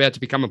he's about to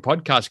become a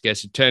podcast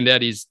guest. It turned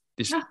out he's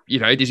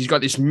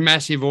got this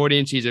massive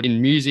audience. He's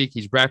in music,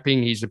 he's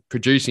rapping, he's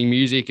producing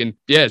music. And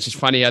yeah, it's just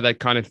funny how that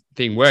kind of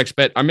thing works.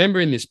 But I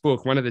remember in this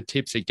book, one of the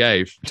tips it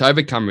gave to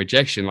overcome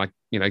rejection, like,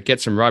 you know, get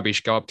some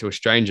rubbish, go up to a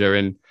stranger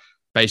and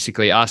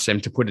basically ask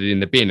them to put it in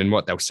the bin. And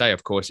what they'll say,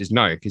 of course, is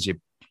no, because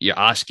you're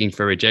asking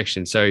for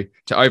rejection. So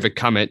to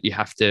overcome it, you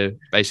have to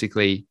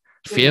basically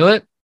feel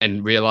it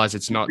and realize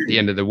it's not the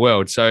end of the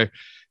world. So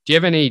do you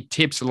have any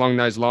tips along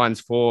those lines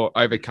for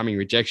overcoming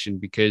rejection?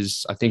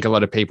 Because I think a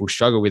lot of people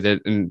struggle with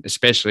it, and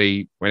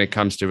especially when it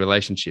comes to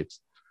relationships.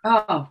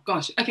 Oh,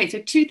 gosh. Okay,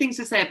 so 2 things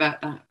to say about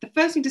that. The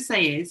first thing to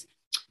say is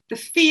the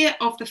fear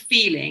of the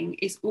feeling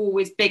is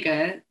always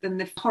bigger than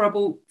the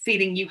horrible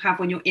feeling you have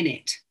when you're in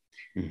it.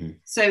 Mm-hmm.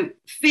 So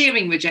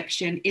fearing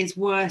rejection is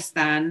worse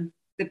than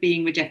the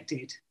being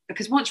rejected,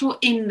 because once you're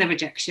in the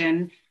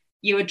rejection,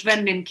 your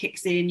adrenaline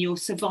kicks in, your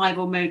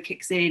survival mode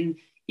kicks in.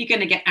 You're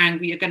going to get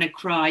angry, you're going to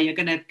cry, you're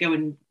going to go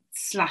and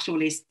slash all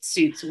his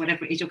suits or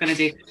whatever it is you're going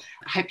to do.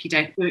 I hope you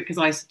don't do it, because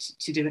I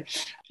used to do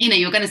it. You know,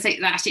 you're going to say,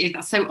 that's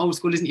so old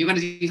school, isn't it? You're going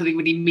to do something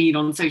really mean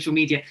on social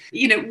media.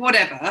 You know,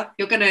 whatever.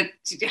 You're going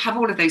to have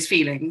all of those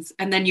feelings,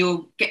 and then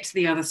you'll get to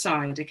the other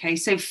side, okay?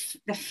 So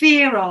the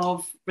fear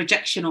of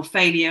rejection or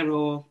failure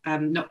or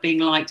not being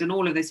liked and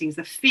all of those things,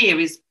 the fear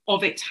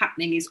of it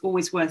happening is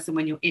always worse than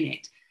when you're in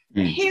it.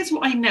 But here's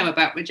what I know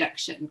about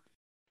rejection.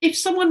 If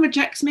someone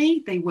rejects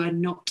me, they were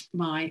not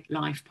my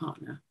life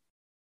partner.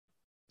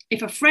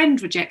 If a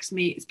friend rejects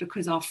me, it's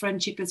because our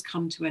friendship has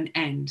come to an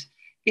end.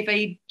 If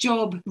a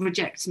job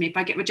rejects me, if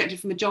I get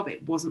rejected from a job,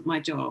 it wasn't my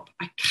job.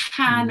 I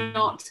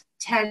cannot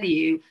tell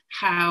you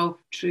how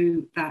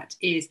true that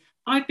is.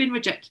 I've been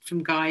rejected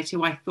from guys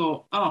who I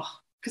thought,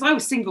 because I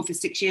was single for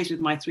 6 years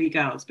with my 3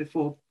 girls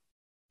before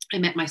I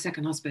met my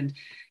second husband,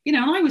 you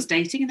know, and I was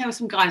dating, and there were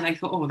some guys I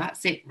thought,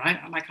 that's it, right?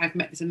 Like, I've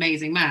met this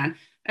amazing man,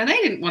 and they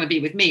didn't want to be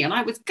with me, and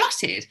I was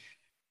gutted.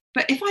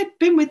 But if I'd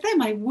been with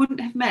them, I wouldn't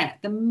have met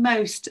the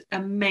most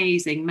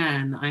amazing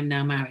man that I'm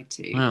now married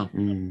to. Wow.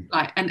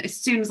 Like, and as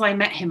soon as I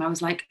met him, I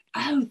was like,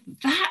 oh,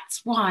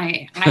 that's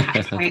why I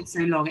had to wait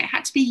so long. It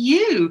had to be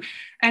you.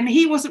 And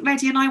he wasn't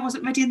ready, and I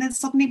wasn't ready, and then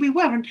suddenly we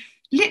were. And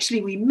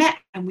literally we met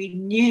and we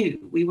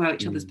knew we were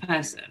each other's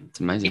person. It's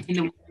amazing. In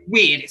the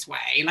weirdest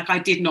way. Like, I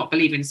did not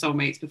believe in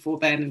soulmates before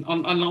then.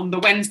 And on the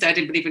Wednesday, I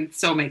didn't believe in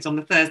soulmates. On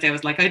the Thursday, I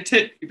was like, I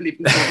totally believe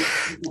in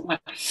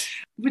soulmates.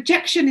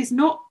 Rejection is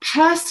not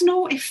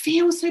personal. It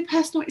feels so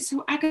personal. It's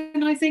so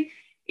agonizing.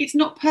 It's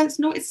not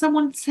personal. It's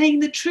someone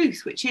saying the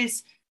truth, which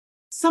is,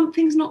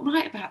 something's not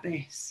right about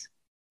this.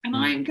 And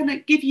I'm going to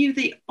give you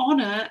the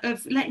honor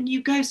of letting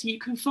you go so you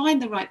can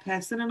find the right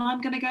person, and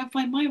I'm going to go and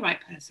find my right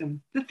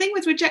person. The thing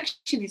with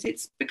rejection is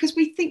it's because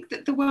we think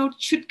that the world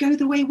should go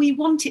the way we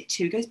want it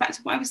to. It goes back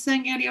to what I was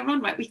saying earlier on,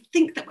 right? We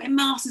think that we're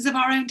masters of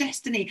our own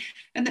destiny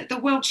and that the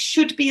world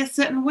should be a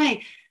certain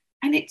way.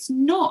 And it's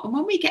not. And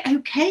when we get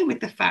okay with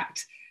the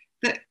fact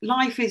that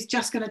life is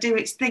just going to do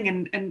its thing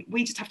and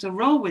we just have to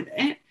roll with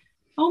it,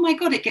 oh my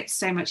God, it gets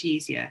so much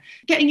easier.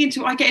 I get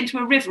into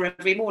a river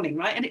every morning,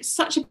 right? And it's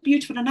such a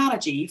beautiful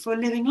analogy for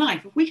living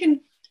life. If we can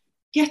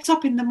get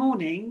up in the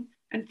morning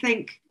and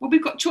think, well,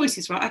 we've got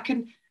choices, right? I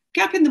can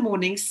get up in the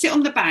morning, sit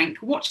on the bank,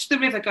 watch the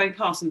river going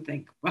past and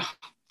think, well,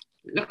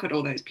 look at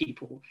all those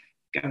people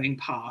going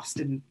past.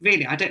 And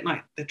really, I don't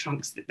like the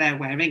trunks that they're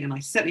wearing. And I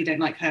certainly don't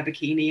like her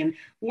bikini. And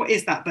what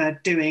is that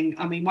bird doing?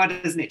 I mean, why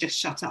doesn't it just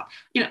shut up?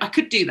 You know, I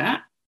could do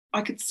that.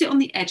 I could sit on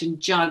the edge and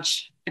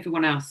judge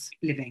everyone else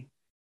living.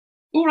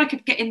 Or I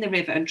could get in the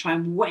river and try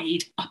and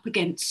wade up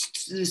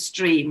against the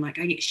stream, like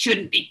it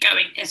shouldn't be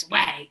going this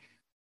way.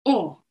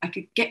 Or I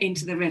could get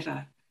into the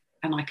river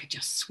and I could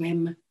just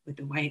swim with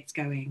the way it's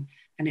going.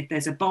 And if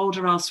there's a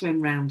boulder, I'll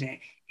swim round it.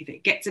 If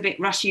it gets a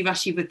bit rushy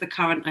with the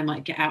current, I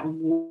might get out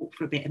and walk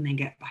for a bit and then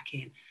get back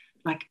in.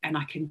 And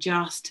I can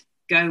just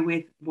go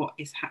with what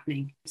is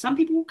happening. Some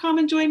people will come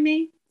and join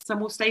me. Some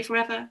will stay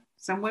forever.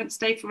 Some won't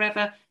stay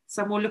forever.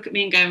 Some will look at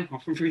me and go,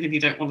 oh, I really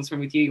don't want to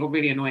swim with you. You're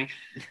really annoying.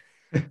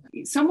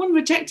 Someone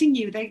rejecting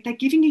you, they're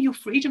giving you your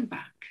freedom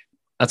back.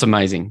 That's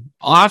amazing.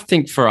 I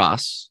think for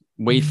us,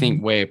 we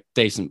think we're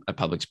decent at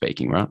public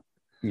speaking, right?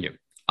 Yeah.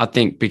 I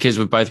think because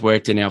we've both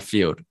worked in our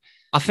field.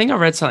 I think I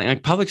read something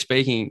like public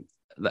speaking.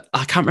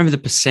 I can't remember the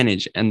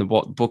percentage and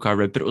what book I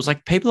read, but it was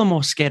like people are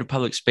more scared of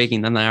public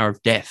speaking than they are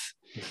of death.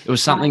 It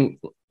was something.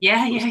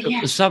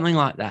 It was something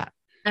like that.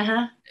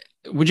 Uh-huh.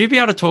 Would you be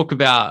able to talk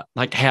about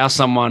like how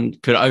someone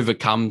could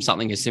overcome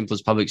something as simple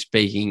as public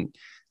speaking?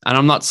 And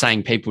I'm not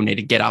saying people need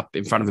to get up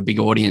in front of a big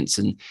audience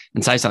and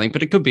say something,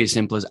 but it could be as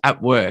simple as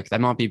at work, they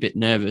might be a bit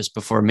nervous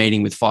before a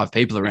meeting with 5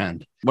 people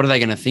around. What are they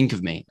going to think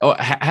of me? Or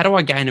how do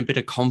I gain a bit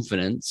of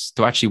confidence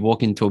to actually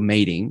walk into a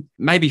meeting,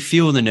 maybe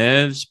feel the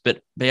nerves,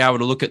 but be able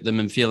to look at them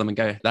and feel them and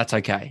go, that's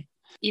okay.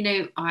 You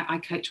know, I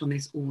coach on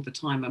this all the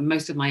time. And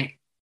most of my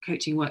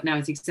coaching work now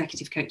is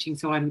executive coaching.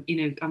 So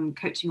I'm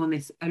coaching on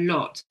this a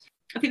lot.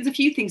 I think there's a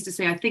few things to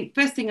say. I think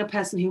first thing a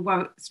person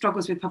who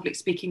struggles with public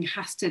speaking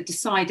has to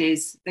decide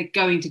is they're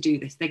going to do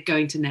this. They're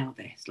going to nail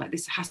this. Like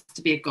this has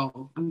to be a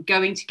goal. I'm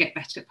going to get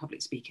better at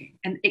public speaking,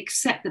 and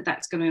accept that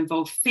that's going to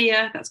involve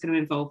fear. That's going to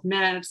involve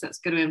nerves. That's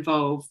going to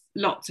involve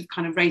lots of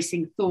kind of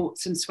racing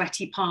thoughts and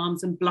sweaty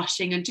palms and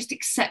blushing, and just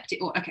accept it.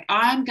 Or, okay,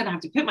 I'm going to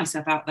have to put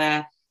myself out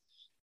there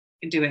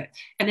and do it.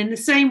 And in the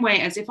same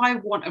way as if I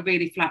want a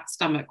really flat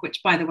stomach,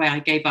 which by the way, I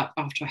gave up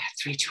after I had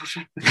 3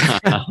 children.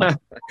 But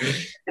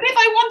if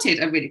I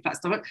wanted a really flat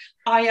stomach,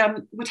 I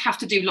would have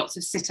to do lots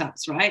of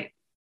sit-ups, right?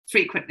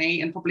 Frequently,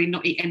 and probably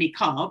not eat any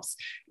carbs,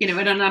 and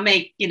then I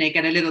may,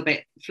 get a little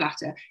bit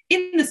flatter.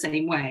 In the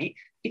same way,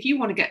 if you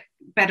want to get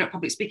better at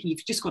public speaking,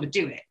 you've just got to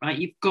do it, right?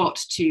 You've got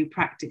to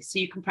practice. So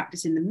you can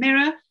practice in the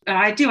mirror.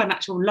 I do an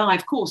actual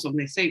live course on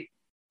this. So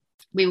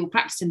we will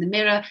practice in the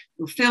mirror,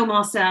 we'll film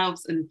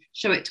ourselves and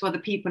show it to other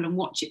people and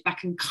watch it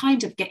back and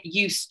kind of get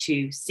used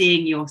to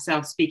seeing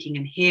yourself speaking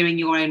and hearing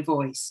your own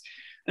voice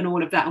and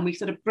all of that. And we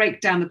sort of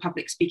break down the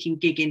public speaking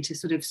gig into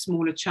sort of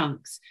smaller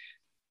chunks.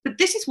 But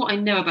this is what I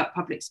know about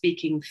public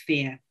speaking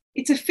fear.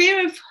 It's a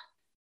fear of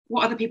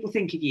what other people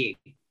think of you.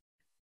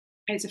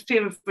 And it's a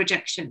fear of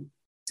rejection.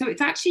 So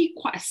it's actually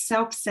quite a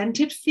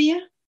self-centered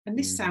fear. And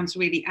this sounds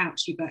really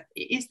ouchy, but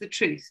it is the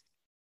truth.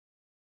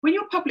 When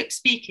you're public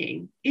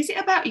speaking, is it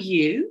about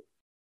you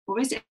or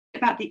is it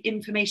about the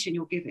information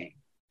you're giving?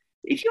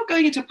 If you're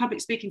going into a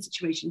public speaking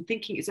situation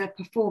thinking it's a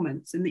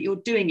performance and that you're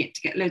doing it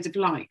to get loads of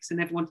likes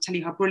and everyone to tell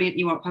you how brilliant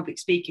you are at public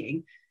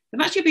speaking,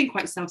 then actually you're being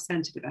quite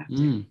self-centered about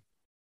it.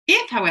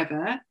 If,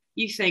 however,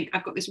 you think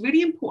I've got this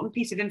really important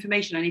piece of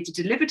information I need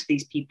to deliver to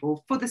these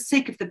people for the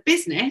sake of the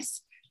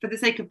business, for the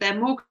sake of their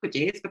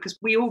mortgages, because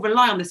we all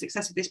rely on the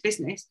success of this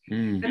business,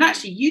 then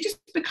actually you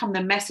just become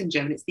the messenger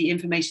and it's the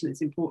information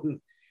that's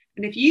important.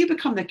 And if you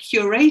become the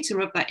curator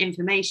of that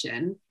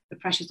information, the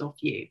pressure's off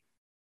you.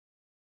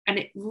 And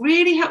it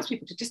really helps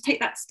people to just take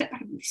that step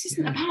back. This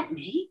isn't about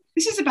me.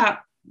 This is about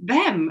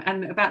them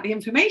and about the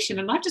information.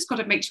 And I've just got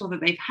to make sure that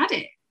they've had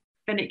it.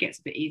 Then it gets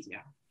a bit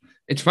easier.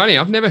 It's funny.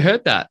 I've never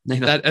heard that.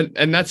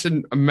 And that's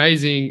an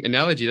amazing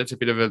analogy. That's a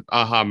bit of an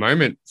aha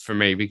moment for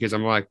me because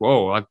I'm like,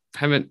 whoa, I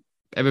haven't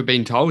ever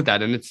been told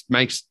that. And it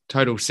makes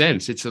total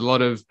sense. It's a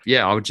lot of,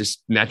 I would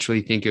just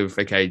naturally think of,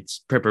 okay,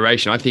 it's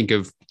preparation. I think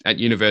of at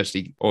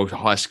university or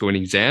high school in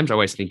exams, I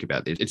always think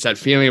about this. It's that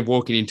feeling of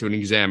walking into an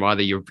exam.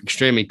 Either you're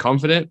extremely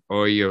confident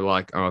or you're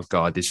like, oh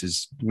God, this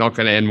is not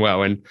going to end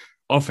well. And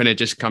often it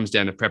just comes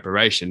down to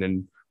preparation.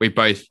 And we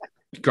both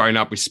grown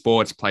up with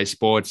sports, play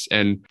sports,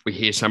 and we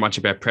hear so much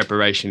about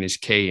preparation is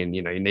key and,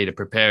 you need to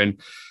prepare.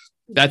 And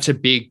that's a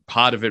big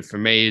part of it for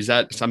me. Is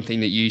that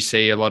something that you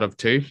see a lot of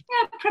too?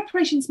 Yeah,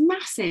 preparation's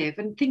massive,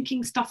 and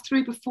thinking stuff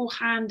through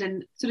beforehand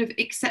and sort of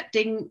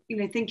accepting,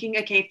 thinking,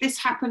 okay, if this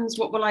happens,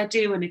 what will I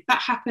do? And if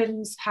that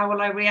happens, how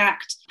will I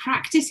react?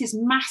 Practice is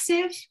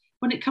massive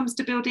when it comes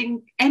to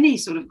building any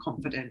sort of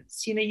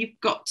confidence. You've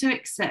got to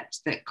accept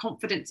that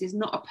confidence is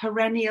not a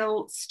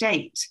perennial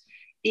state.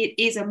 It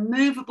is a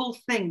movable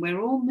thing.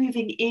 We're all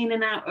moving in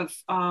and out of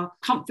our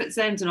comfort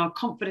zones and our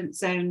confidence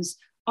zones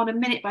on a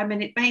minute by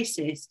minute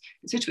basis.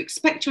 And so to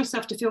expect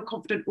yourself to feel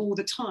confident all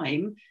the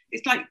time,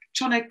 it's like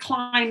trying to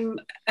climb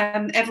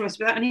Everest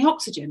without any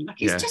oxygen.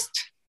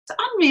 It's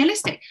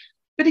unrealistic.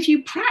 But if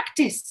you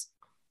practice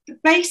the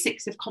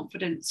basics of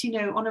confidence,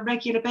 on a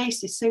regular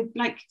basis. So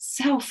like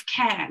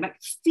self-care, like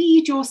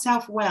feed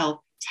yourself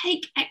well,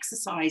 take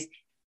exercise,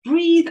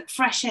 breathe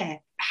fresh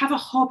air, have a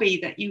hobby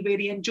that you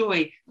really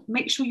enjoy.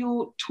 Make sure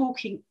you're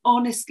talking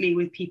honestly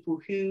with people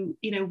who,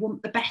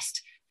 want the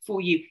best for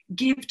you.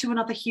 Give to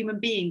another human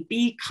being,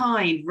 be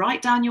kind,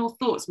 write down your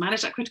thoughts,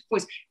 manage that critical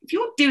voice. If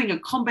you're doing a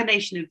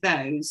combination of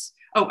those,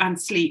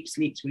 and sleep's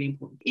really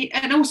important.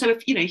 And also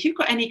if you've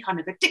got any kind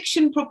of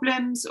addiction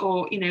problems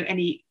or,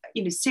 any,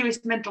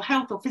 serious mental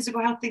health or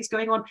physical health things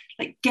going on,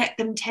 like get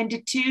them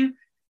tended to,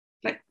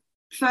 like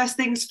first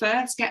things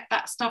first, get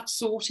that stuff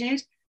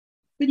sorted.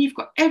 Then you've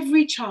got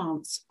every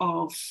chance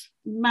of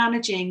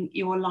managing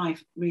your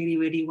life really,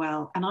 really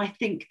well. And I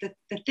think that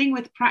the thing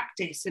with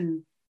practice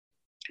and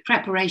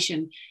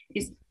preparation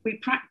is we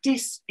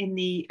practice in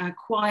the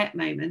quiet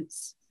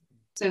moments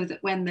so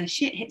that when the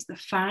shit hits the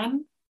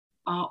fan,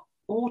 our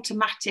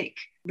automatic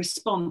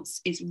response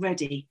is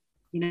ready.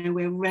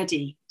 We're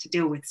ready to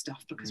deal with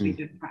stuff because we've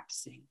been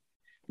practicing.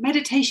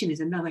 Meditation is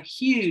another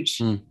huge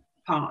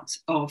part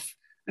of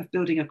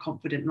building a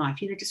confident life.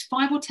 Just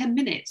 5 or 10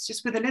 minutes,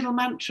 just with a little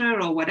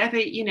mantra or whatever,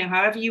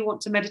 however you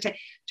want to meditate,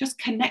 just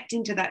connect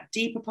into that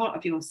deeper part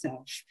of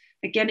yourself.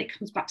 Again, it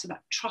comes back to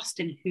that trust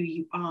in who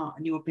you are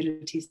and your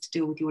abilities to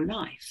deal with your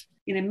life.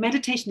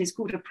 Meditation is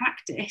called a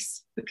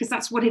practice because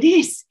that's what it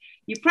is.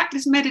 You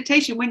practice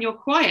meditation when you're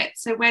quiet.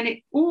 So when it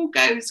all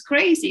goes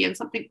crazy and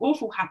something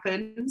awful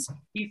happens,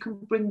 you can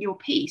bring your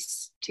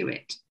peace to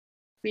it.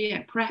 So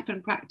yeah, prep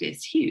and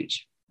practice,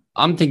 huge.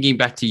 I'm thinking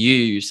back to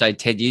you, say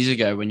 10 years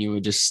ago when you were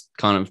just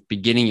kind of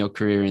beginning your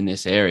career in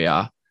this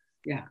area.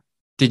 Yeah.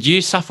 Did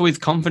you suffer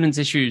with confidence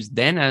issues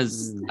then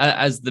as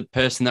the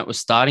person that was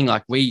starting?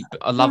 Like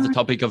I love the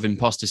topic of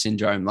imposter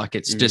syndrome. Like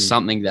it's just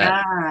something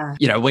that,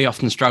 we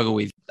often struggle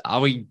with. Are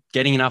we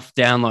getting enough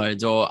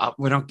downloads or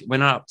we're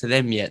not up to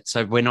them yet?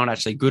 So we're not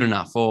actually good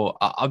enough. Or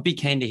I'd be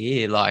keen to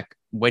hear like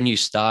when you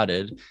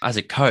started as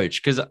a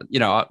coach, because,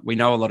 we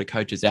know a lot of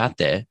coaches out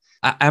there.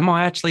 Am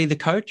I actually the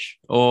coach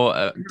or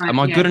am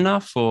I good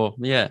enough or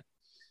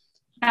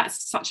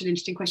That's such an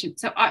interesting question.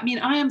 So, I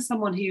am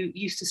someone who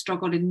used to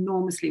struggle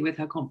enormously with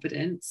her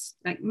confidence,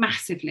 like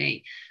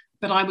massively,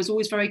 but I was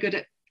always very good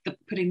at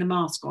putting the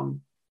mask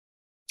on.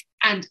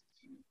 And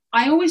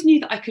I always knew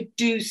that I could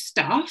do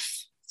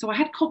stuff. So I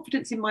had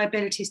confidence in my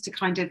abilities to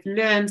kind of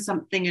learn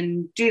something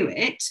and do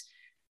it.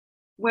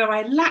 Where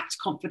I lacked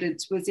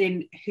confidence was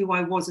in who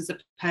I was as a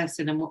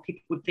person and what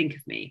people would think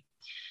of me.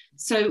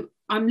 So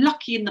I'm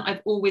lucky in that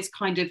I've always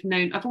kind of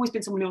known, I've always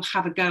been someone who'll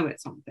have a go at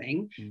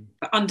something,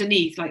 but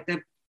underneath, like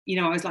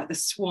I was like the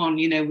swan,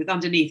 with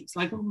underneath, it's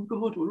like, oh my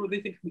God, what do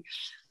they think of me?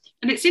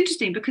 And it's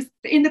interesting because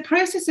in the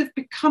process of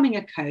becoming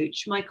a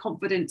coach, my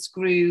confidence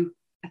grew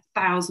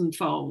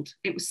 1,000-fold.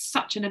 It was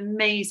such an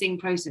amazing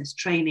process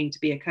training to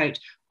be a coach.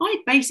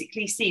 I'd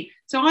basically seen,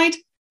 so I'd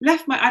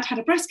had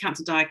a breast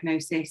cancer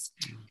diagnosis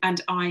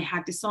and I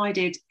had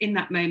decided in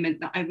that moment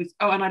that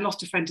and I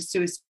lost a friend to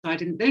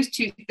suicide. And those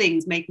two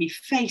things made me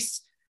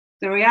face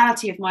the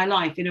reality of my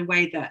life in a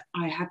way that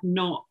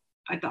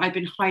I'd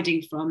been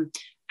hiding from.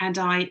 And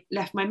I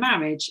left my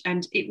marriage,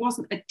 and it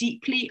wasn't a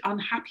deeply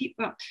unhappy,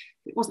 but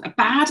it wasn't a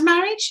bad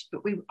marriage,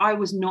 but I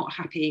was not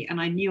happy.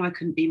 And I knew I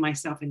couldn't be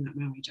myself in that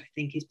marriage, I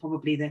think is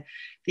probably the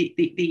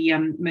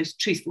most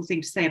truthful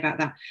thing to say about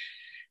that.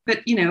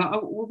 But,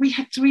 we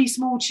had 3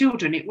 small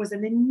children. It was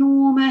an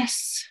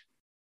enormous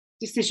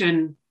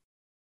decision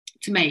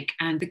to make,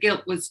 and the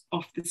guilt was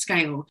off the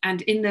scale.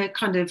 And in the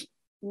kind of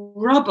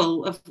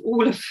rubble of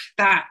all of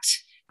that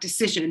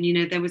decision,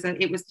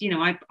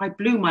 I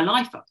blew my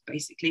life up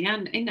basically,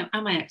 and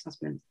my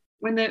ex-husband.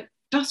 When the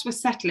dust was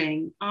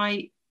settling,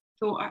 I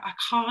thought,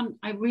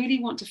 I really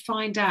want to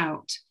find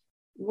out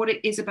what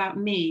it is about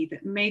me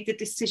that made the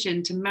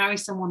decision to marry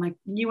someone I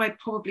knew I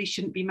probably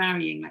shouldn't be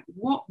marrying. Like,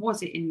 what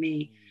was it in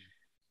me?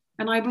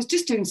 And I was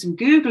just doing some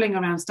Googling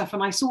around stuff,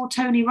 and I saw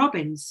Tony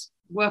Robbins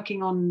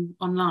working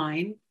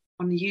online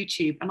on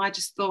YouTube. And I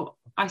just thought,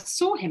 I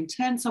saw him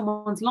turn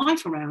someone's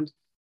life around,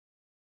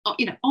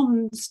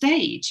 on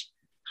stage.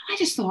 I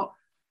just thought,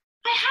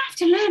 I have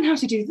to learn how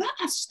to do that.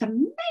 That's just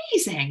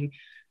amazing.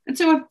 And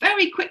so I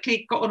very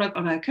quickly got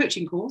on a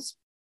coaching course,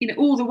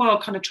 all the while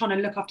kind of trying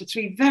to look after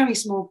 3 very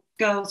small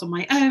girls on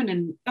my own.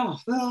 And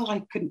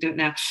I couldn't do it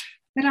now.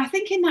 But I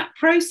think in that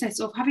process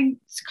of having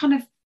kind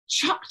of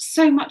chucked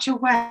so much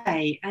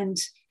away and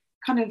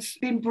kind of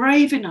been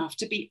brave enough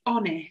to be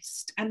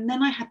honest, and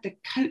then I had the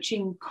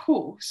coaching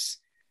course,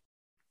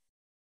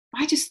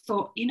 I just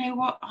thought, you know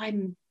what, I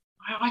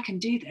can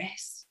do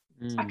this.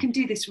 I can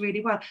do this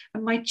really well.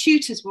 And my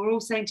tutors were all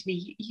saying to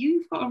me,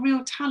 you've got a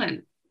real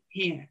talent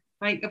here.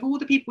 Like, of all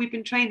the people we've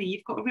been training,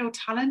 you've got a real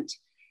talent.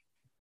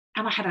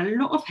 And I had a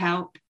lot of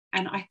help.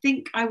 And I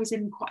think I was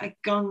in quite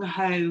a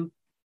gung-ho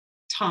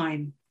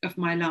time of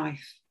my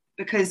life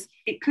because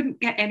it couldn't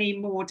get any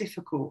more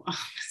difficult. I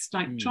was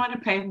like trying to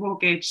pay a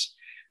mortgage,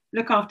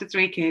 look after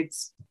 3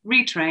 kids,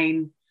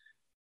 retrain.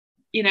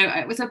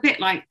 It was a bit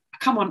like,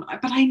 come on.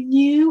 But I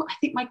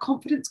think my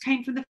confidence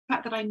came from the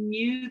fact that I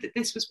knew that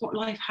this was what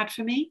life had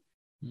for me.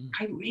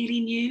 I really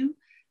knew.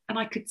 And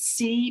I could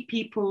see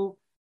people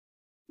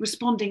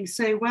responding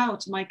so well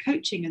to my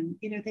coaching, and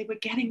they were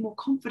getting more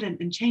confident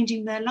and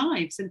changing their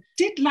lives, and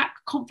did lack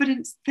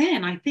confidence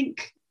then, I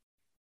think.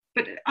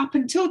 But up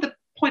until the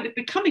point of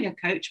becoming a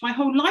coach, my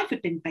whole life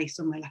had been based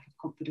on my lack of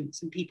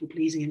confidence and people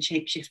pleasing and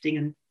shape shifting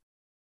and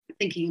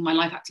thinking my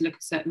life had to look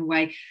a certain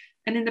way.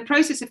 And in the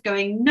process of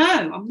going,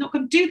 no, I'm not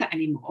going to do that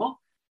anymore,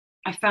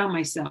 I found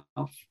myself,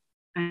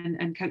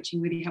 and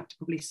coaching really helped to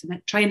probably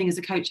cement, training as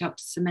a coach helped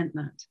to cement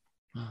that.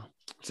 Wow.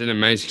 It's an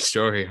amazing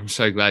story. I'm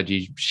so glad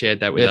you shared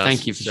that with us.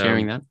 Thank you for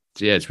sharing that.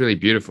 Yeah, it's really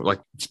beautiful. Like,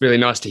 it's really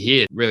nice to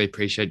hear. Really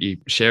appreciate you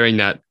sharing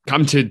that.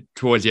 Come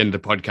towards the end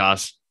of the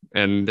podcast,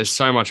 and there's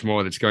so much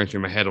more that's going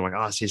through my head. I'm like,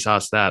 ask this,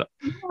 ask that.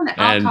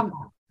 I'll come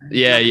back.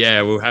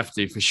 Yeah, we'll have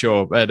to for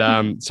sure. But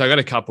so I got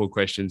a couple of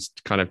questions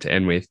kind of to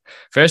end with.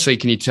 Firstly,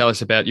 can you tell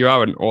us about, you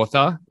are an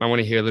author. I want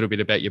to hear a little bit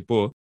about your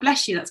book.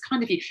 Bless you, that's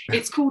kind of you.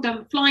 It's called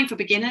Flying for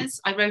Beginners.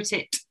 I wrote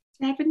it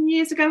 7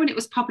 years ago, and it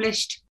was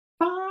published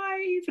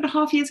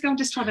 5.5 years ago. I'm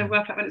just trying to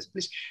work out when it was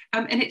published.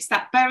 And it's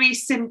that very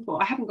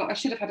simple. I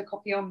should have had a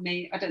copy on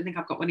me. I don't think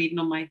I've got one even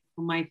on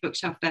my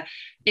bookshelf there.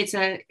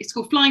 It's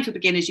called Flying for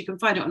Beginners. You can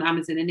find it on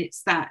Amazon, and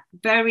it's that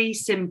very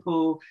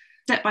simple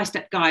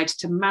step-by-step guide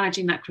to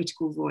managing that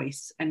critical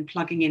voice and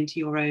plugging into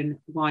your own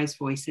wise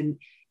voice. And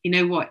you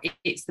know what?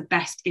 It's the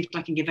best gift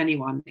I can give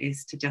anyone,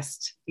 is to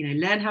just,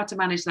 learn how to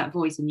manage that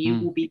voice, and you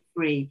will be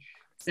free.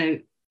 So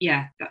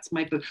yeah, that's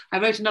my book. I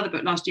wrote another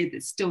book last year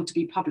that's still to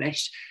be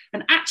published.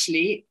 And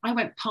actually, I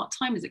went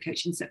part-time as a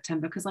coach in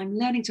September because I'm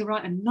learning to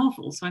write a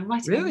novel. So I'm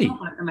writing a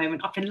novel at the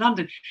moment up in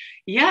London.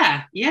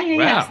 Yeah.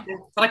 Wow.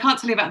 But I can't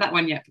tell you about that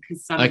one yet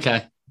because...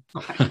 okay.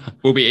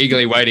 We'll be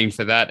eagerly waiting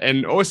for that.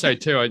 And also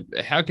too,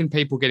 how can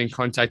people get in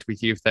contact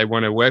with you if they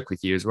want to work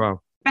with you as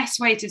well? Best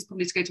way is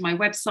probably to go to my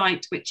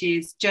website, which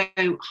is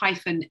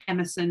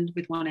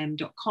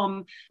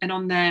joe-emerson.com. And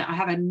on there, I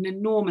have an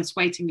enormous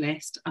waiting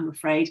list, I'm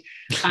afraid.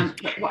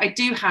 But what I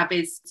do have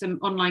is some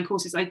online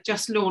courses. I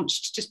just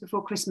launched just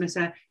before Christmas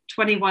a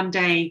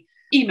 21-day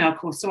email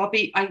course. So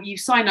you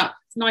sign up,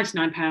 it's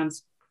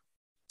 £99.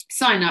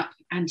 Sign up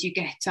and you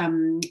get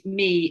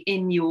me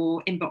in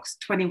your inbox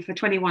for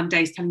 21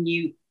 days telling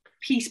you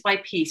piece by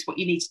piece what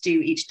you need to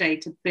do each day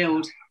to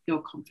build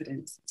your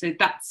confidence. So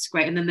that's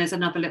great. And then there's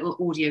another little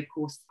audio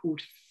course called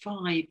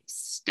 5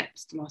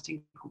 Steps to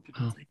Lasting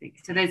Confidence, I think.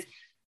 So there's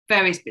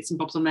various bits and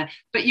bobs on there.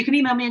 But you can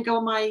email me and go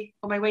on my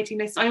waiting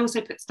list. I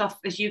also put stuff,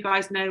 as you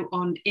guys know,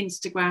 on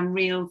Instagram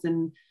Reels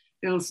and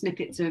little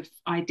snippets of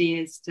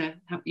ideas to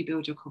help you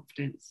build your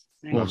confidence.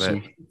 So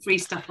awesome. Free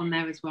stuff on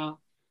there as well.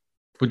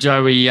 Well,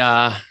 Joe, we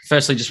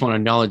firstly just want to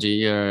acknowledge you.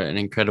 You're an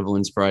incredible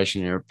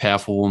inspiration. You're a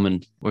powerful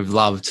woman. We've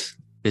loved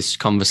this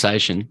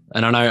conversation.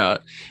 And I know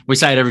we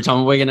say it every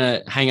time, we're going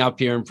to hang up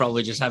here and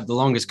probably just have the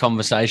longest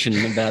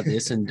conversation about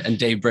this and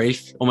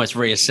debrief, almost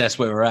reassess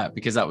where we're at,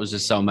 because that was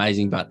just so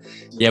amazing. But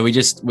yeah, we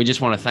just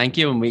want to thank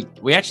you. And we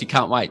actually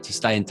can't wait to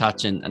stay in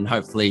touch and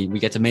hopefully we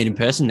get to meet in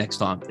person next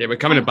time. Yeah, we're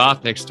coming to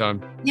Bath next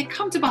time. Yeah,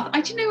 come to Bath.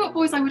 Do you know what,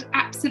 boys? I would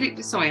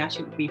absolutely, sorry, I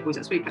shouldn't be boys.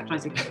 That's really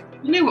patronising.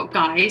 You know what,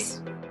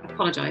 guys?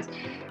 Apologise.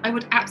 I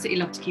would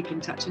absolutely love to keep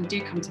in touch, and do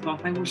come to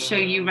Bath. I will show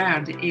you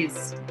around. It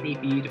is a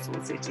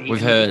beautiful city.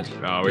 We've heard.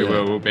 Oh, we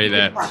will. We'll be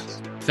there.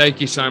 Thank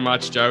you so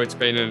much, Joe. It's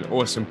been an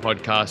awesome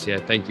podcast. Yeah,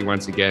 thank you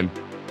once again.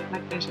 My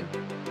pleasure.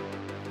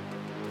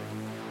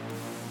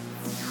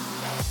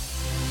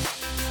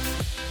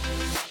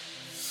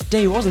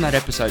 D, wasn't that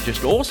episode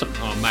just awesome?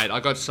 Oh, mate, I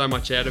got so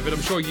much out of it.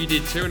 I'm sure you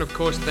did too. And of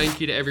course, thank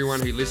you to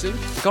everyone who listened.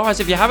 Guys,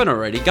 if you haven't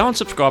already, go and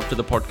subscribe to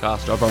the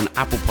podcast over on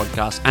Apple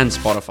Podcasts and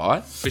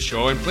Spotify. For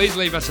sure. And please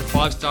leave us a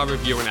 5-star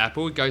review on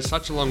Apple. It goes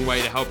such a long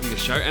way to helping the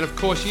show. And of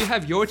course, you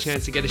have your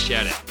chance to get a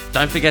shout out.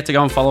 Don't forget to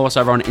go and follow us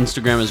over on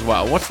Instagram as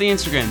well. What's the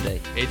Instagram,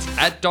 D? It's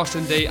at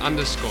 @DosandD_.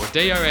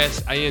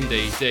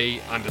 DOSANDD_.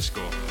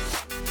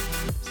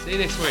 See you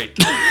next week.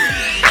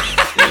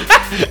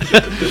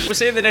 We'll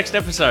see you in the next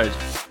episode.